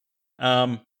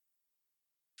 But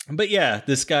yeah,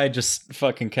 this guy just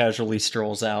fucking casually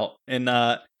strolls out, and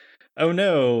oh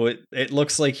no, it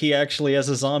looks like he actually has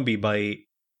a zombie bite.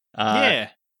 Yeah.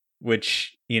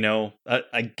 Which,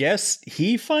 I guess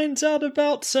he finds out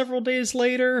about several days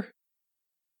later,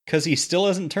 because he still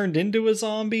hasn't turned into a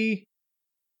zombie.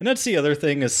 And that's the other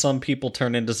thing, is some people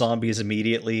turn into zombies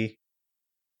immediately.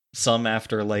 Some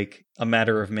after a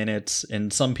matter of minutes,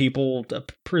 and some people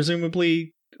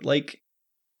presumably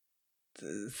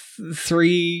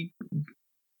 3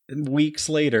 weeks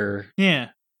later. Yeah.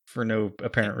 For no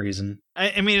apparent reason.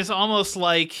 I mean, it's almost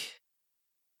like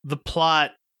the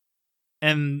plot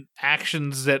and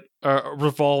actions that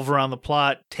revolve around the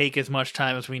plot take as much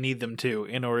time as we need them to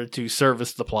in order to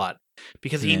service the plot.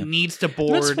 Because he needs to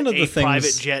board a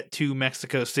private jet to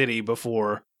Mexico City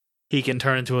before he can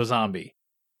turn into a zombie.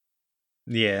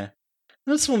 Yeah.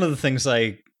 That's one of the things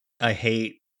I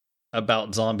hate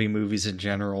about zombie movies in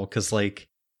general, because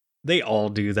they all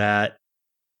do that.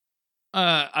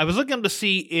 I was looking to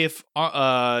see if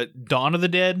Dawn of the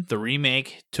Dead, the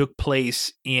remake, took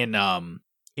place in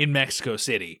Mexico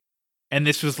City. And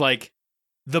this was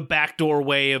the backdoor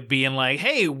way of being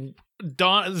hey,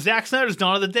 Zack Snyder's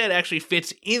Dawn of the Dead actually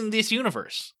fits in this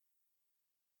universe.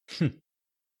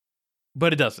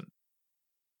 But it doesn't.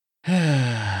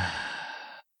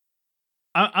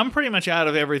 I'm pretty much out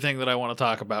of everything that I want to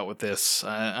talk about with this.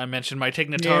 I mentioned my Tig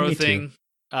Notaro thing.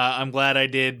 I'm glad I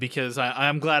did, because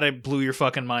I'm glad I blew your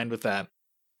fucking mind with that.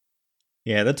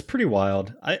 Yeah, that's pretty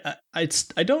wild.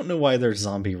 I don't know why there's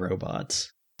zombie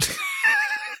robots.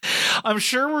 I'm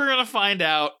sure we're going to find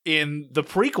out in the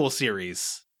prequel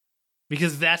series,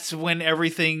 because that's when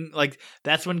everything,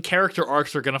 that's when character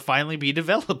arcs are going to finally be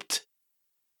developed.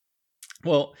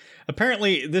 Well,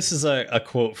 apparently this is a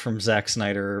quote from Zack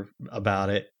Snyder about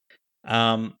it.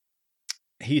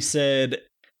 He said,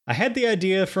 "I had the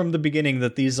idea from the beginning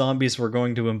that these zombies were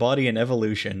going to embody an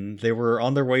evolution. They were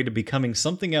on their way to becoming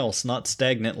something else, not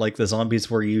stagnant like the zombies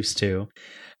we're used to.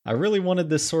 I really wanted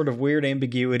this sort of weird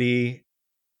ambiguity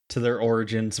to their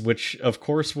origins, which of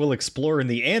course we'll explore in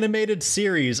the animated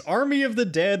series Army of the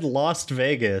Dead Lost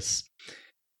Vegas.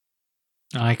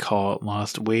 I call it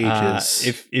Lost Wages.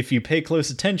 If you pay close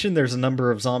attention, there's a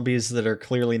number of zombies that are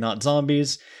clearly not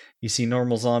zombies. You see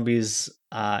normal zombies,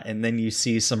 and then you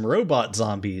see some robot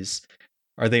zombies.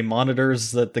 Are they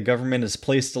monitors that the government has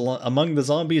placed among the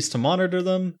zombies to monitor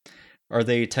them? Are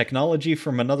they technology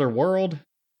from another world?"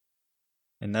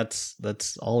 And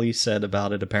that's all he said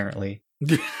about it, apparently.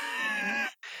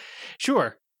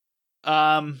 Sure.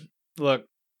 Look,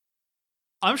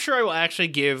 I'm sure I will actually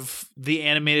give the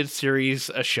animated series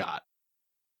a shot.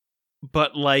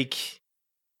 But, I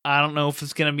don't know if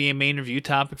it's going to be a main review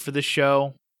topic for this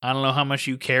show. I don't know how much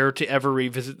you care to ever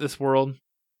revisit this world,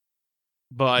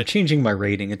 but I'm changing my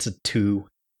rating. It's a 2.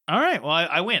 All right, well,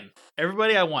 I win.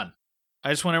 Everybody, I won.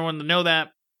 I just want everyone to know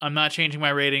that I'm not changing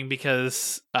my rating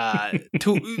because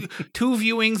two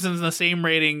viewings in the same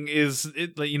rating is,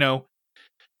 the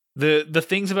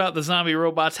things about the zombie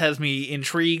robots has me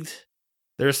intrigued.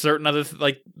 There's certain other,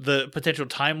 like the potential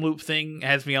time loop thing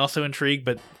has me also intrigued,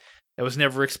 but it was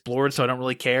never explored, so I don't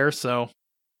really care. So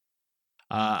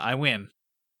I win.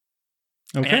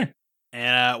 Okay.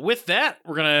 And with that,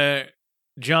 we're going to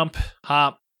jump,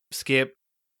 hop, skip,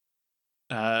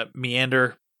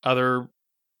 meander, other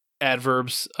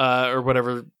adverbs, or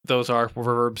whatever those are,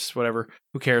 verbs, whatever,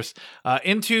 who cares,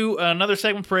 into another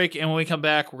segment break. And when we come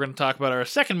back, we're going to talk about our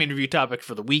second main review topic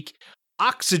for the week,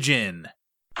 Oxygen.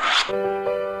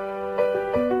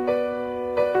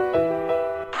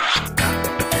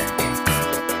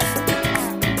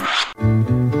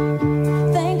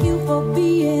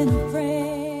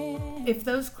 If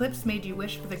those clips made you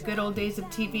wish for the good old days of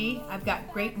TV, I've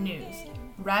got great news.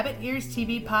 Rabbit Ears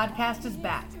TV Podcast is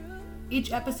back.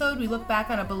 Each episode, we look back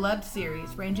on a beloved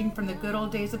series ranging from the good old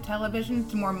days of television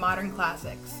to more modern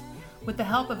classics. With the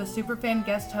help of a superfan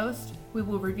guest host, we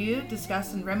will review,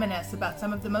 discuss, and reminisce about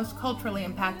some of the most culturally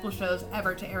impactful shows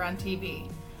ever to air on TV.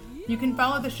 You can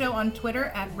follow the show on Twitter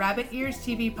at Rabbit Ears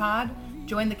TV Pod,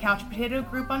 join the Couch Potato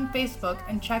group on Facebook,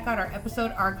 and check out our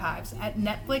episode archives at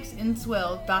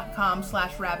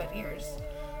netflixinswill.com/rabbitears.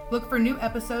 Look for new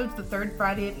episodes the third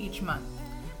Friday of each month.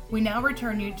 We now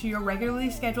return you to your regularly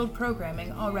scheduled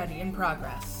programming already in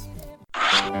progress.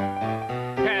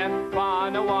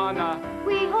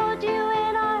 We hold you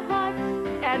in our hearts,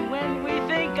 and when we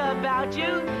think about you,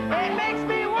 it makes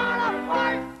me wanna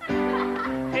fart.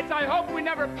 It's I hope we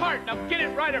never part. Now get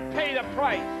it right or pay the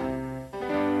price.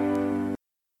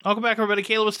 Welcome back, everybody.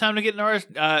 Caleb, it's time to get into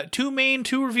our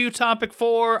two review topic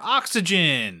for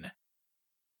Oxygen.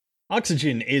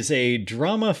 Oxygen is a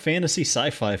drama fantasy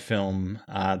sci-fi film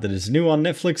that is new on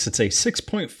Netflix. It's a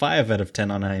 6.5 out of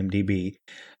 10 on IMDb.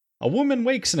 A woman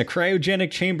wakes in a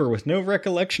cryogenic chamber with no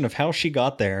recollection of how she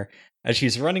got there. As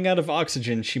she's running out of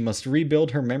oxygen, she must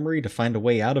rebuild her memory to find a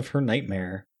way out of her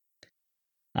nightmare.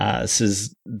 This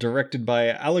is directed by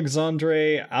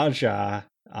Alexandre Aja,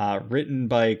 written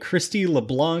by Christy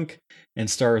LeBlanc, and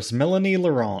stars Melanie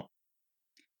Laurent.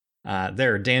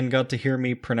 Dan got to hear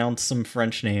me pronounce some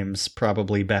French names,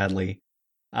 probably badly.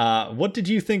 What did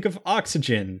you think of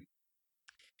Oxygen?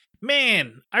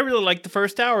 Man, I really liked the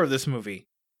first hour of this movie.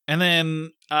 And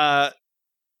then,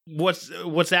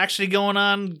 what's actually going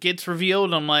on gets revealed,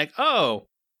 and I'm like, oh.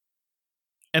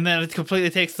 And then it completely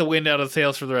takes the wind out of the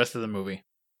sails for the rest of the movie.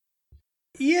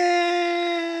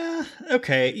 Yeah.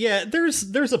 Okay. Yeah,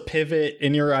 there's a pivot,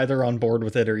 and you're either on board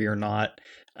with it or you're not.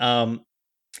 I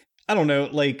don't know,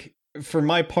 like, for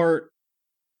my part,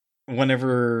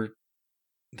 whenever,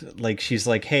 like, she's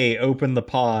like, hey, open the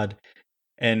pod,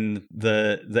 and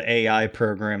the AI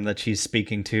program that she's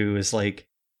speaking to is like,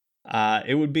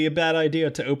 it would be a bad idea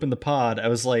to open the pod. I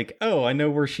was like, oh, I know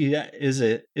where she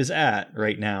is at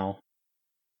right now.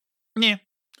 Yeah.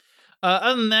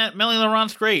 Other than that, Melanie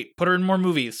Laurent's great. Put her in more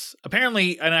movies.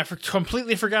 Apparently, and I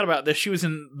completely forgot about this, she was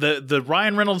in the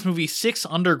Ryan Reynolds movie 6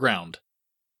 Underground.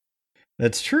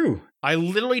 That's true. I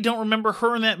literally don't remember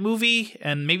her in that movie,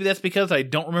 and maybe that's because I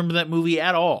don't remember that movie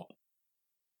at all.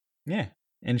 Yeah,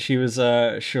 and she was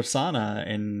Shosanna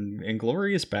in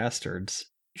Inglourious Bastards.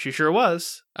 She sure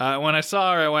was. When I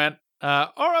saw her, I went, au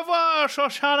revoir,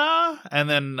 Shoshana! And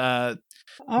then au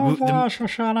revoir,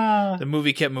 Shoshana! The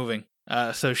movie kept moving,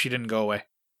 so she didn't go away.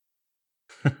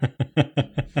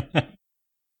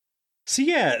 So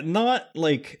yeah, not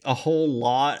like a whole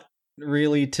lot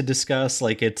really to discuss.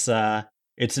 Like it's an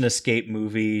escape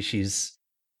movie. She's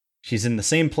in the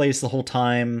same place the whole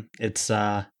time. It's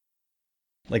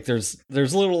like there's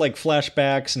little like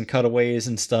flashbacks and cutaways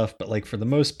and stuff, but like for the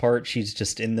most part, she's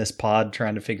just in this pod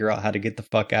trying to figure out how to get the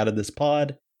fuck out of this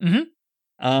pod.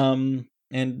 Mm-hmm.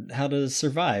 And how to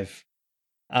survive.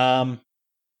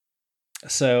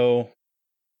 So,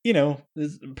 you know,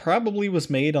 this probably was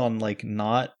made on like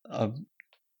not a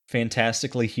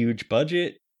fantastically huge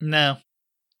budget. No.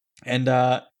 And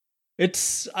I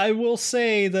will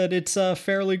say that it's a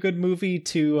fairly good movie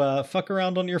to fuck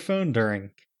around on your phone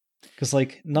during. Because,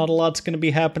 like, not a lot's going to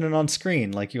be happening on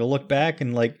screen. Like, you'll look back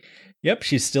and, like, yep,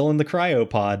 she's still in the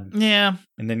cryopod. Yeah.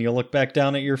 And then you'll look back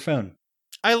down at your phone.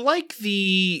 I like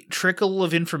the trickle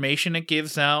of information it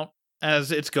gives out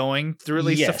as it's going through at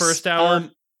least the first hour.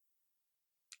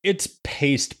 It's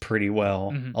paced pretty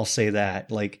well, I'll say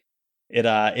that. Like,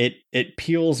 it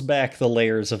peels back the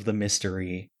layers of the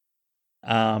mystery.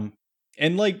 And,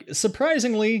 like,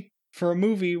 surprisingly, for a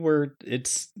movie where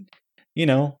it's,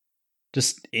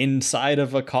 just inside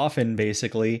of a coffin,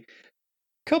 basically.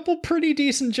 Couple pretty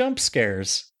decent jump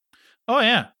scares. Oh,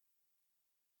 yeah.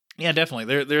 Yeah,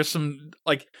 definitely. There's some,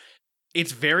 like,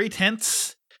 it's very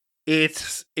tense.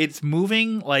 It's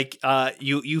moving, like,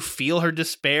 you feel her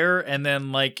despair, and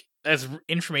then, like, as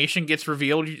information gets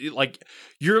revealed,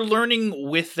 you're learning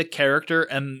with the character,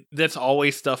 and that's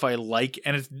always stuff I like,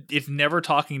 and it's never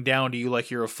talking down to you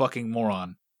like you're a fucking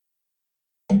moron.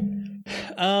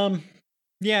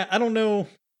 Yeah, I don't know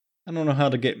how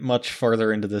to get much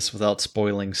farther into this without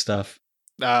spoiling stuff.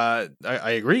 I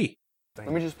agree.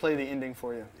 Let me just play the ending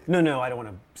for you. No, I don't want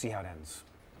to see how it ends.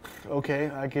 Okay,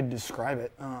 I could describe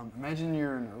it. Imagine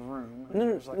you're in a room.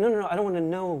 No, I don't want to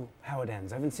know how it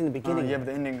ends. I haven't seen the beginning. Yeah, but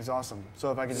the ending is awesome.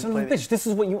 So if I could just Son play of a bitch, this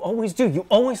is what you always do. You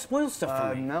always spoil stuff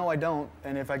for me. No, I don't.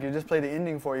 And if I could just play the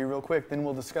ending for you real quick, then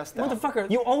we'll discuss that. Motherfucker,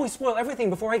 you always spoil everything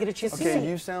before I get a chance to see it. Okay,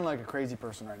 you sound like a crazy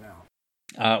person right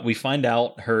now. We find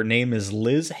out her name is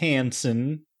Liz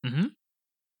Hansen. Mm-hmm.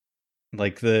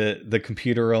 Like the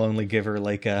computer will only give her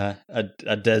like a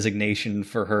designation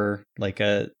for her, like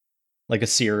a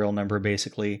serial number,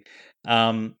 basically.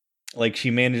 Like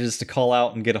she manages to call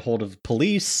out and get a hold of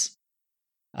police,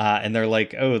 and they're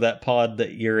like, "Oh, that pod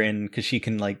that you're in," because she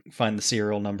can like find the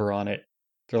serial number on it.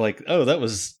 They're like, "Oh, that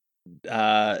was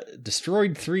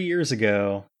destroyed 3 years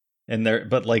ago," and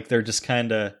they're just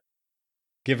kind of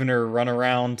giving her a run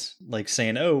around, like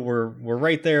saying, "Oh, we're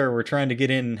right there. We're trying to get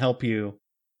in and help you.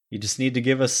 You just need to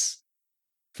give us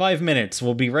 5 minutes.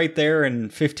 We'll be right there in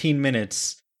 15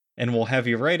 minutes, and we'll have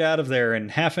you right out of there in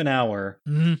half an hour."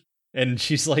 Mm-hmm. And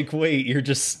she's like, "Wait, you're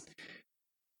just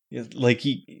like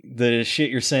the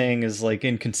shit you're saying is like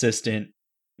inconsistent,"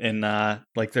 and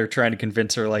like they're trying to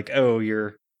convince her, like, "Oh,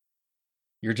 you're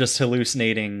just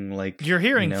hallucinating. Like you're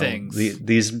hearing things.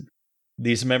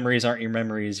 These memories aren't your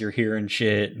memories. You're hearing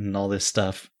shit and all this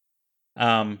stuff."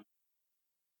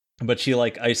 But she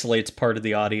like isolates part of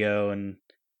the audio, and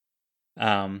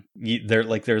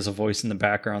there's a voice in the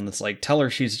background that's like, "Tell her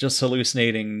she's just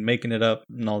hallucinating, making it up,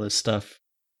 and all this stuff."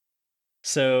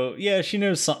 So yeah, she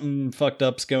knows something fucked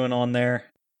up's going on there.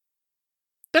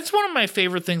 That's one of my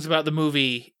favorite things about the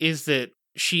movie is that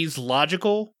she's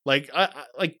logical.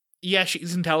 Yeah,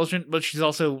 she's intelligent, but she's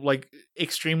also like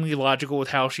extremely logical with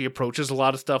how she approaches a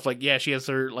lot of stuff. Like, yeah, she has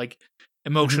her like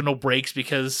emotional breaks,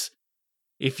 because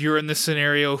if you're in this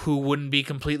scenario, who wouldn't be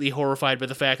completely horrified by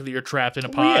the fact that you're trapped in a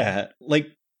pod? Yeah,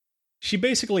 like she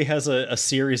basically has a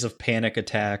series of panic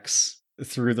attacks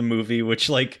through the movie, which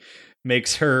like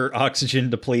makes her oxygen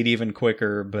deplete even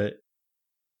quicker. But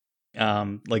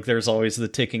like there's always the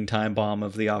ticking time bomb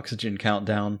of the oxygen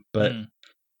countdown. But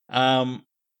I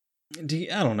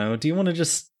don't know. Do you want to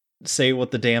just say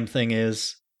what the damn thing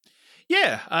is?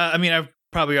 Yeah, I mean, I've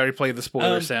probably already played the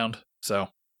spoiler sound, so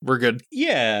we're good.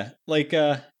 Yeah, like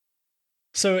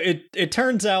so it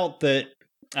turns out that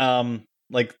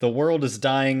like the world is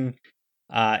dying,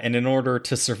 and in order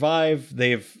to survive,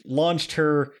 they've launched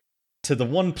her to the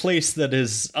one place that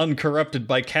is uncorrupted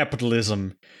by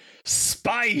capitalism,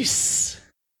 Spice.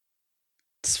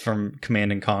 It's from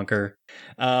Command and Conquer.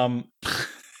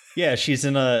 Yeah, she's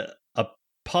in a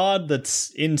pod that's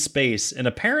in space, and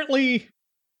apparently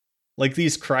like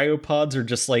these cryopods are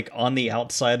just like on the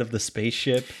outside of the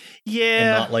spaceship, and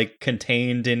not like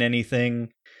contained in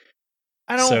anything.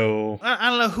 I don't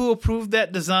know who approved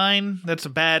that design. That's a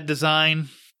bad design.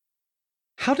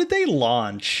 How did they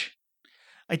launch?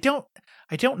 I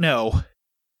don't know.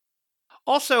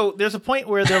 Also, there's a point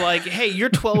where they're like, "Hey, you're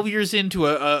 12 years into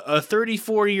a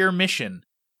 34-year mission."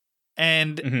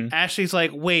 And Ashley's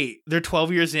like, "Wait, they're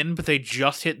 12 years in, but they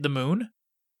just hit the moon?"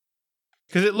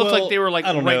 Because it looked like they were like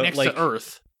right next to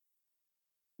Earth.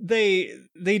 They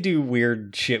do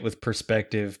weird shit with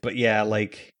perspective, but yeah,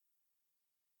 like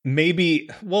maybe.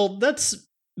 Well, that's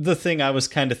the thing I was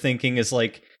kind of thinking is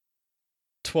like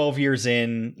 12 years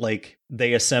in, like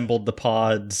they assembled the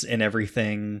pods and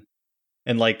everything,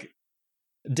 and like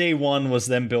day one was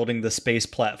them building the space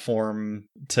platform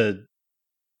to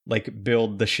like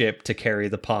build the ship to carry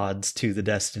the pods to the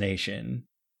destination,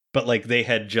 but like they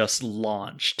had just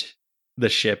launched the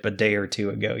ship a day or two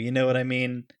ago. You know what I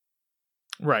mean?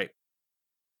 Right.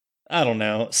 I don't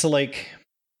know. So like,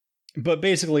 but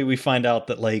basically we find out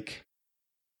that like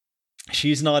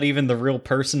she's not even the real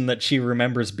person that she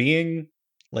remembers being.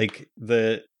 Like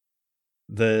the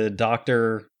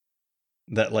doctor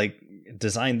that like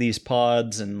designed these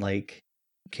pods and like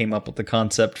came up with the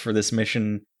concept for this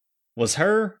mission was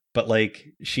her, but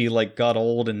like she like got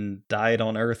old and died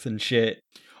on Earth and shit.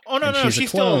 Oh no, she's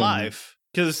still alive,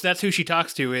 because that's who she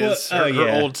talks to is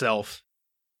her old self.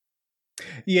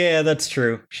 Yeah, that's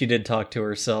true. She did talk to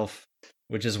herself,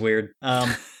 which is weird.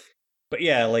 But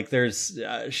yeah, like there's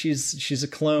she's a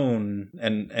clone,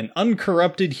 an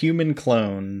uncorrupted human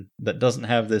clone that doesn't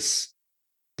have this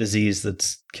disease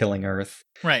that's killing Earth.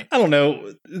 Right. I don't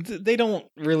know. They don't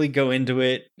really go into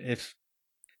it. If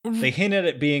they hint at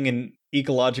it being an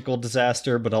ecological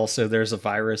disaster, but also there's a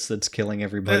virus that's killing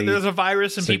everybody. There's a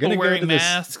virus and people wearing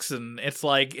masks, and it's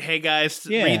like, hey guys,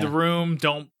 read the room.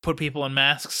 Don't put people in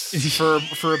masks for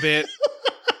a bit.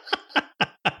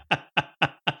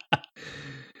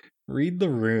 Read the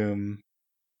room.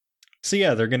 So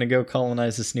yeah, they're gonna go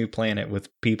colonize this new planet with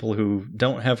people who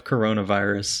don't have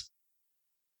coronavirus.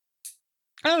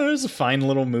 I don't know, it was a fine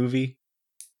little movie.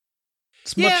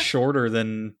 It's much shorter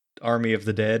than Army of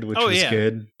the Dead, which was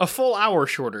good. A full hour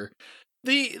shorter.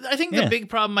 I think the big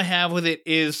problem I have with it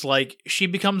is, like, she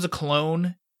becomes a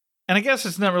clone, and I guess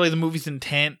it's not really the movie's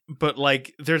intent, but,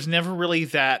 like, there's never really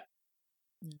that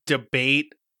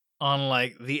debate on,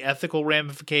 like, the ethical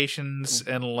ramifications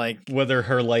and, like, whether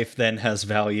her life then has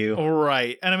value.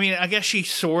 Right. And I mean, I guess she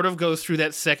sort of goes through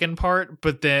that second part,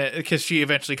 but then, because she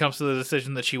eventually comes to the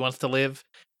decision that she wants to live,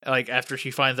 like, after she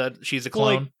finds out she's a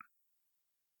clone. Like,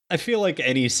 I feel like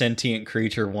any sentient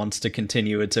creature wants to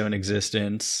continue its own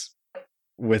existence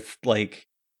with, like,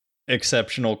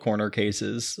 exceptional corner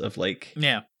cases of, like,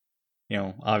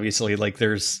 obviously, like,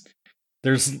 there's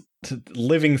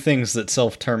living things that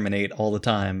self-terminate all the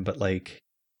time, but, like,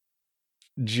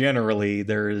 generally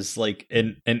there is, like,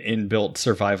 an inbuilt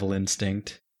survival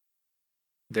instinct.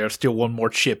 There's still one more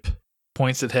chip.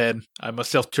 Points at head. I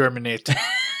must self-terminate.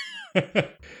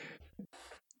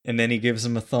 And then he gives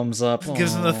him a thumbs up.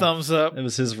 Gives him the thumbs up. It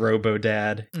was his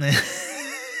robo-dad. That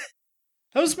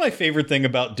was my favorite thing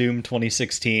about Doom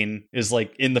 2016, is,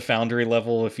 like, in the Foundry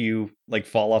level, if you, like,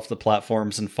 fall off the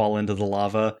platforms and fall into the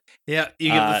lava. Yeah,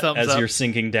 you give the thumbs up. As you're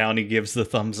sinking down, he gives the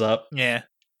thumbs up. Yeah.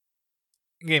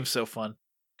 The game's so fun.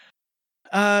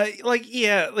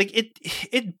 It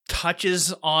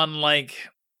touches on, like,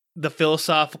 the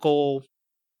philosophical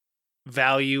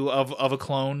value of a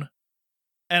clone.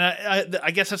 And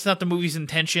I guess that's not the movie's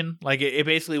intention. Like, it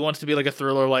basically wants to be like a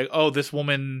thriller, like, oh, this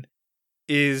woman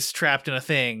is trapped in a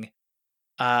thing.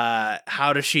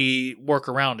 How does she work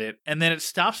around it? And then it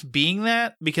stops being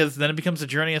that, because then it becomes a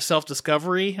journey of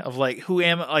self-discovery of, like, who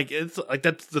am I? Like, it's like,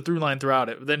 that's the through line throughout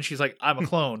it. But then she's like, I'm a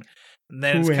clone. And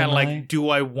then it's kind of like, do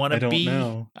I want to be?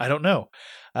 I don't know.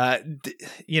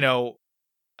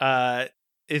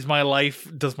 Does my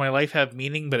life have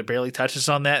meaning? But it barely touches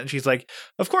on that. And she's like,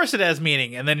 of course it has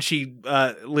meaning. And then she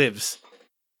lives.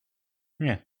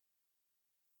 Yeah.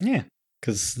 Yeah.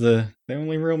 Because the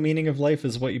only real meaning of life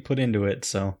is what you put into it,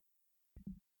 so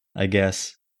I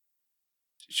guess.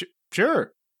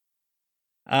 Sure.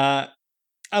 I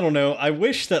don't know. I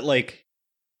wish that, like,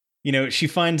 she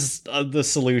finds the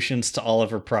solutions to all of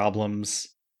her problems,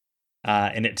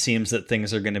 and it seems that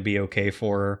things are going to be okay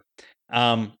for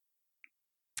her.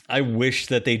 I wish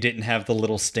that they didn't have the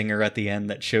little stinger at the end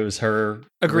that shows her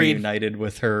reunited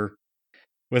with her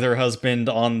husband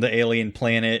on the alien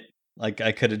planet. Like,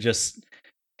 I could have just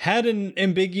had an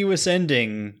ambiguous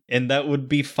ending, and that would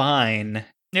be fine.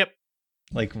 Yep.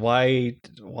 Like, why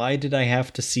did I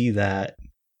have to see that?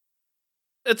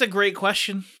 It's a great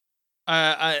question.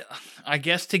 I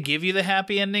guess to give you the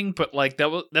happy ending, but, like,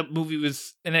 that movie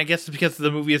was, and I guess because the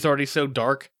movie is already so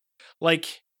dark.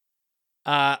 Like,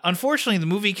 unfortunately, the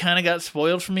movie kind of got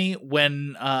spoiled for me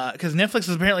when, because Netflix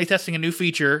is apparently testing a new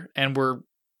feature, and we're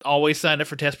always signed up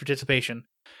for test participation.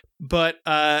 But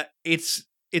it's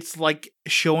like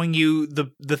showing you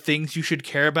the things you should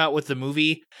care about with the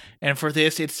movie. And for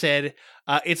this, it said,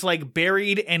 it's like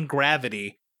Buried and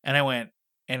Gravity. And I went,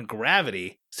 and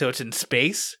Gravity? So it's in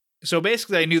space? So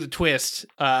basically, I knew the twist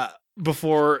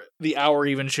before the hour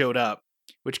even showed up,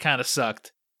 which kind of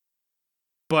sucked.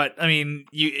 But, I mean,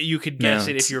 you could guess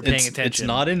it if you were paying attention. It's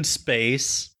not in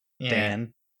space,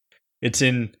 Dan. It's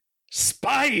in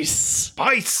spice!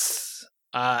 Spice!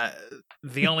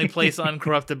 The only place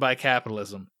uncorrupted by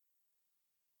capitalism.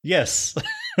 Yes.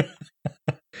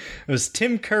 It was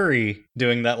Tim Curry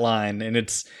doing that line, and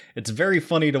it's very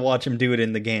funny to watch him do it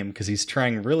in the game, because he's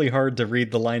trying really hard to read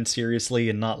the line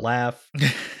seriously and not laugh,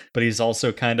 but he's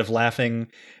also kind of laughing,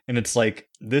 and it's like,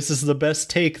 this is the best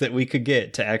take that we could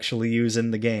get to actually use in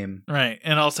the game. Right,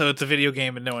 and also it's a video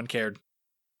game and no one cared.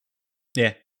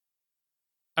 Yeah.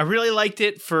 I really liked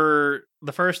it for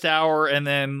the first hour, and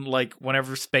then, like,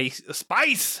 whenever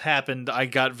spice happened, I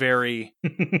got very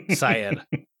sad.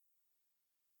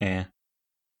 Yeah.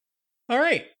 All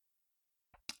right.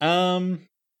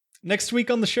 Next week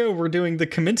on the show, we're doing the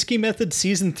Kaminsky Method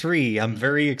Season 3. I'm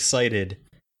very excited.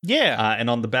 Yeah. And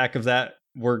on the back of that,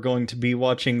 we're going to be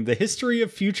watching The History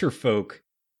of Future Folk,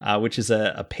 which is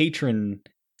a patron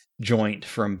joint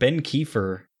from Ben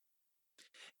Kiefer.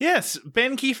 Yes,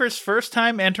 Ben Kiefer's first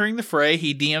time entering the fray.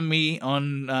 He DM'd me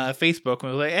on Facebook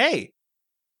and was like, hey,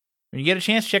 when you get a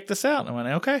chance, check this out. And I went,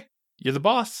 okay, you're the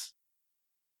boss.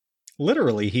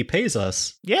 Literally, he pays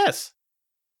us. Yes.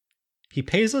 He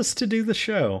pays us to do the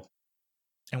show.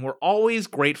 And we're always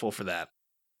grateful for that.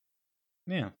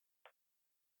 Yeah.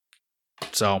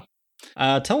 So,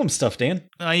 tell him stuff, Dan.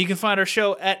 You can find our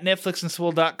show at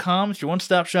netflixandswill.com. It's your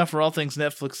one-stop shop for all things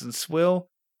Netflix and Swill.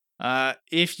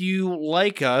 If you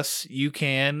like us, you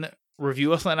can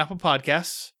review us on Apple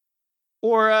Podcasts,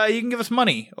 or you can give us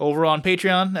money over on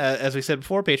Patreon. As we said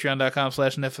before,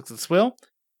 patreon.com/netflixandswill.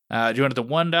 Join at the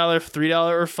 $1,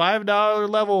 $3, or $5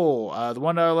 level. The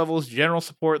 $1 level is general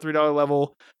support. $3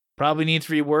 level probably needs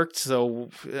reworked, so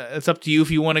it's up to you if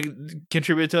you want to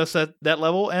contribute to us at that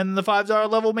level. And the $5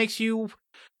 level makes you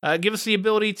give us the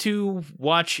ability to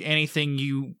watch anything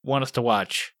you want us to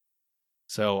watch.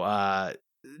 So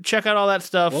check out all that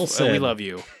stuff. Well said. We love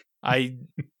you. I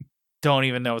don't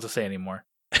even know what to say anymore.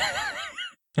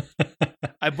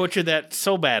 I butchered that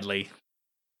so badly.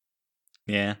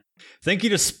 Yeah. Thank you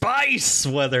to Spice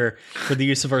Weather for the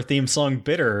use of our theme song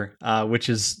Bitter, which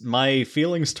is my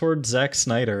feelings toward Zack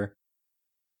Snyder.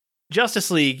 Justice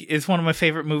League is one of my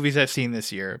favorite movies I've seen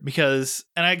this year because,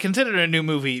 and I consider it a new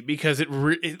movie because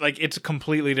it's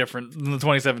completely different than the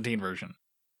 2017 version.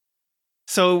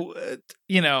 So,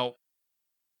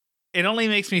 it only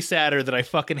makes me sadder that I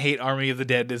fucking hate Army of the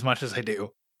Dead as much as I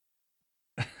do.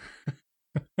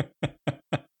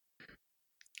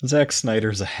 Zack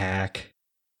Snyder's a hack.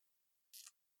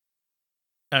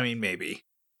 I mean, maybe.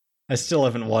 I still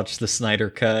haven't watched the Snyder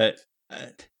Cut.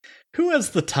 Who has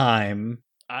the time?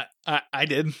 I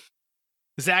did.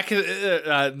 Zach,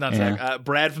 not Zach.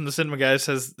 Brad from the Cinema Guys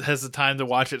has the time to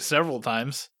watch it several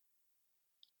times.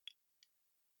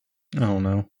 I don't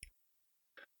know.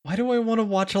 Why do I want to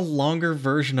watch a longer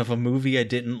version of a movie I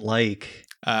didn't like?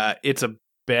 It's a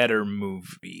better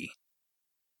movie.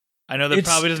 I know that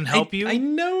probably doesn't help you. I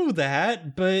know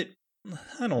that, but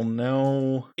I don't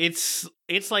know. It's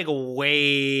like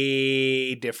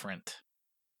way different.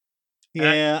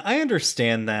 Yeah, I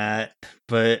understand that,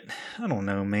 but I don't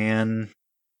know, man.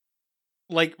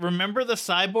 Like, remember the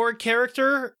Cyborg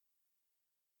character?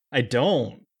 I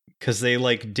don't, because they,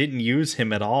 didn't use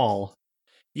him at all.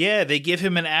 Yeah, they give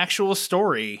him an actual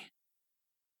story.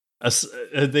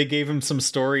 They gave him some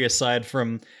story aside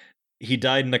from he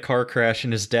died in a car crash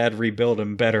and his dad rebuilt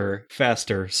him better,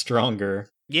 faster, stronger.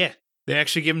 Yeah, they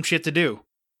actually give him shit to do.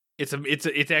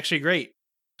 It's actually great.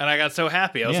 And I got so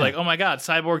happy. I was like, oh my god,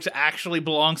 Cyborg actually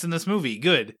belongs in this movie.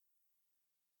 Good.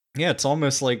 Yeah, it's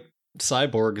almost like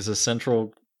Cyborg is a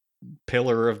central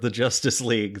pillar of the Justice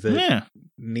League that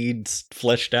needs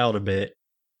fleshed out a bit.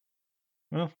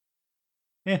 Well,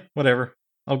 yeah, whatever.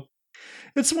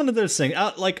 It's one of those things.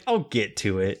 I'll get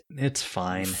to it. It's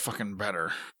fine. Fucking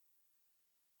better.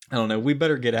 I don't know. We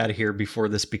better get out of here before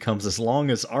this becomes as long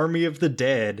as Army of the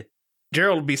Dead.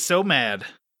 Gerald will be so mad.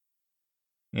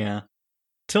 Yeah.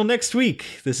 Till next week,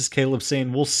 this is Caleb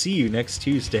saying we'll see you next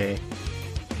Tuesday.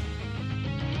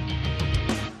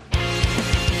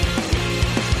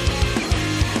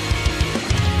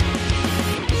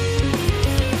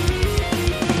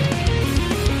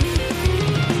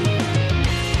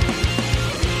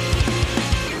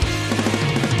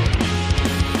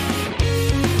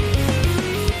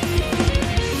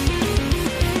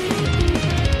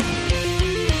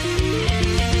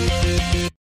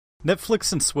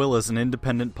 Netflix and Swill is an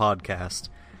independent podcast.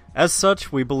 As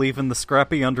such, we believe in the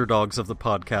scrappy underdogs of the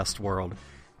podcast world.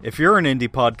 If you're an indie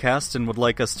podcast and would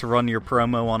like us to run your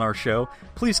promo on our show,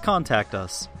 please contact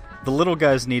us. The little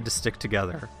guys need to stick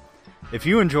together. If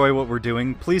you enjoy what we're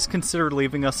doing, please consider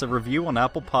leaving us a review on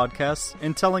Apple Podcasts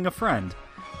and telling a friend.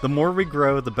 The more we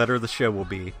grow, the better the show will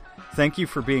be. Thank you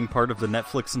for being part of the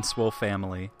Netflix and Swill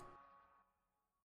family.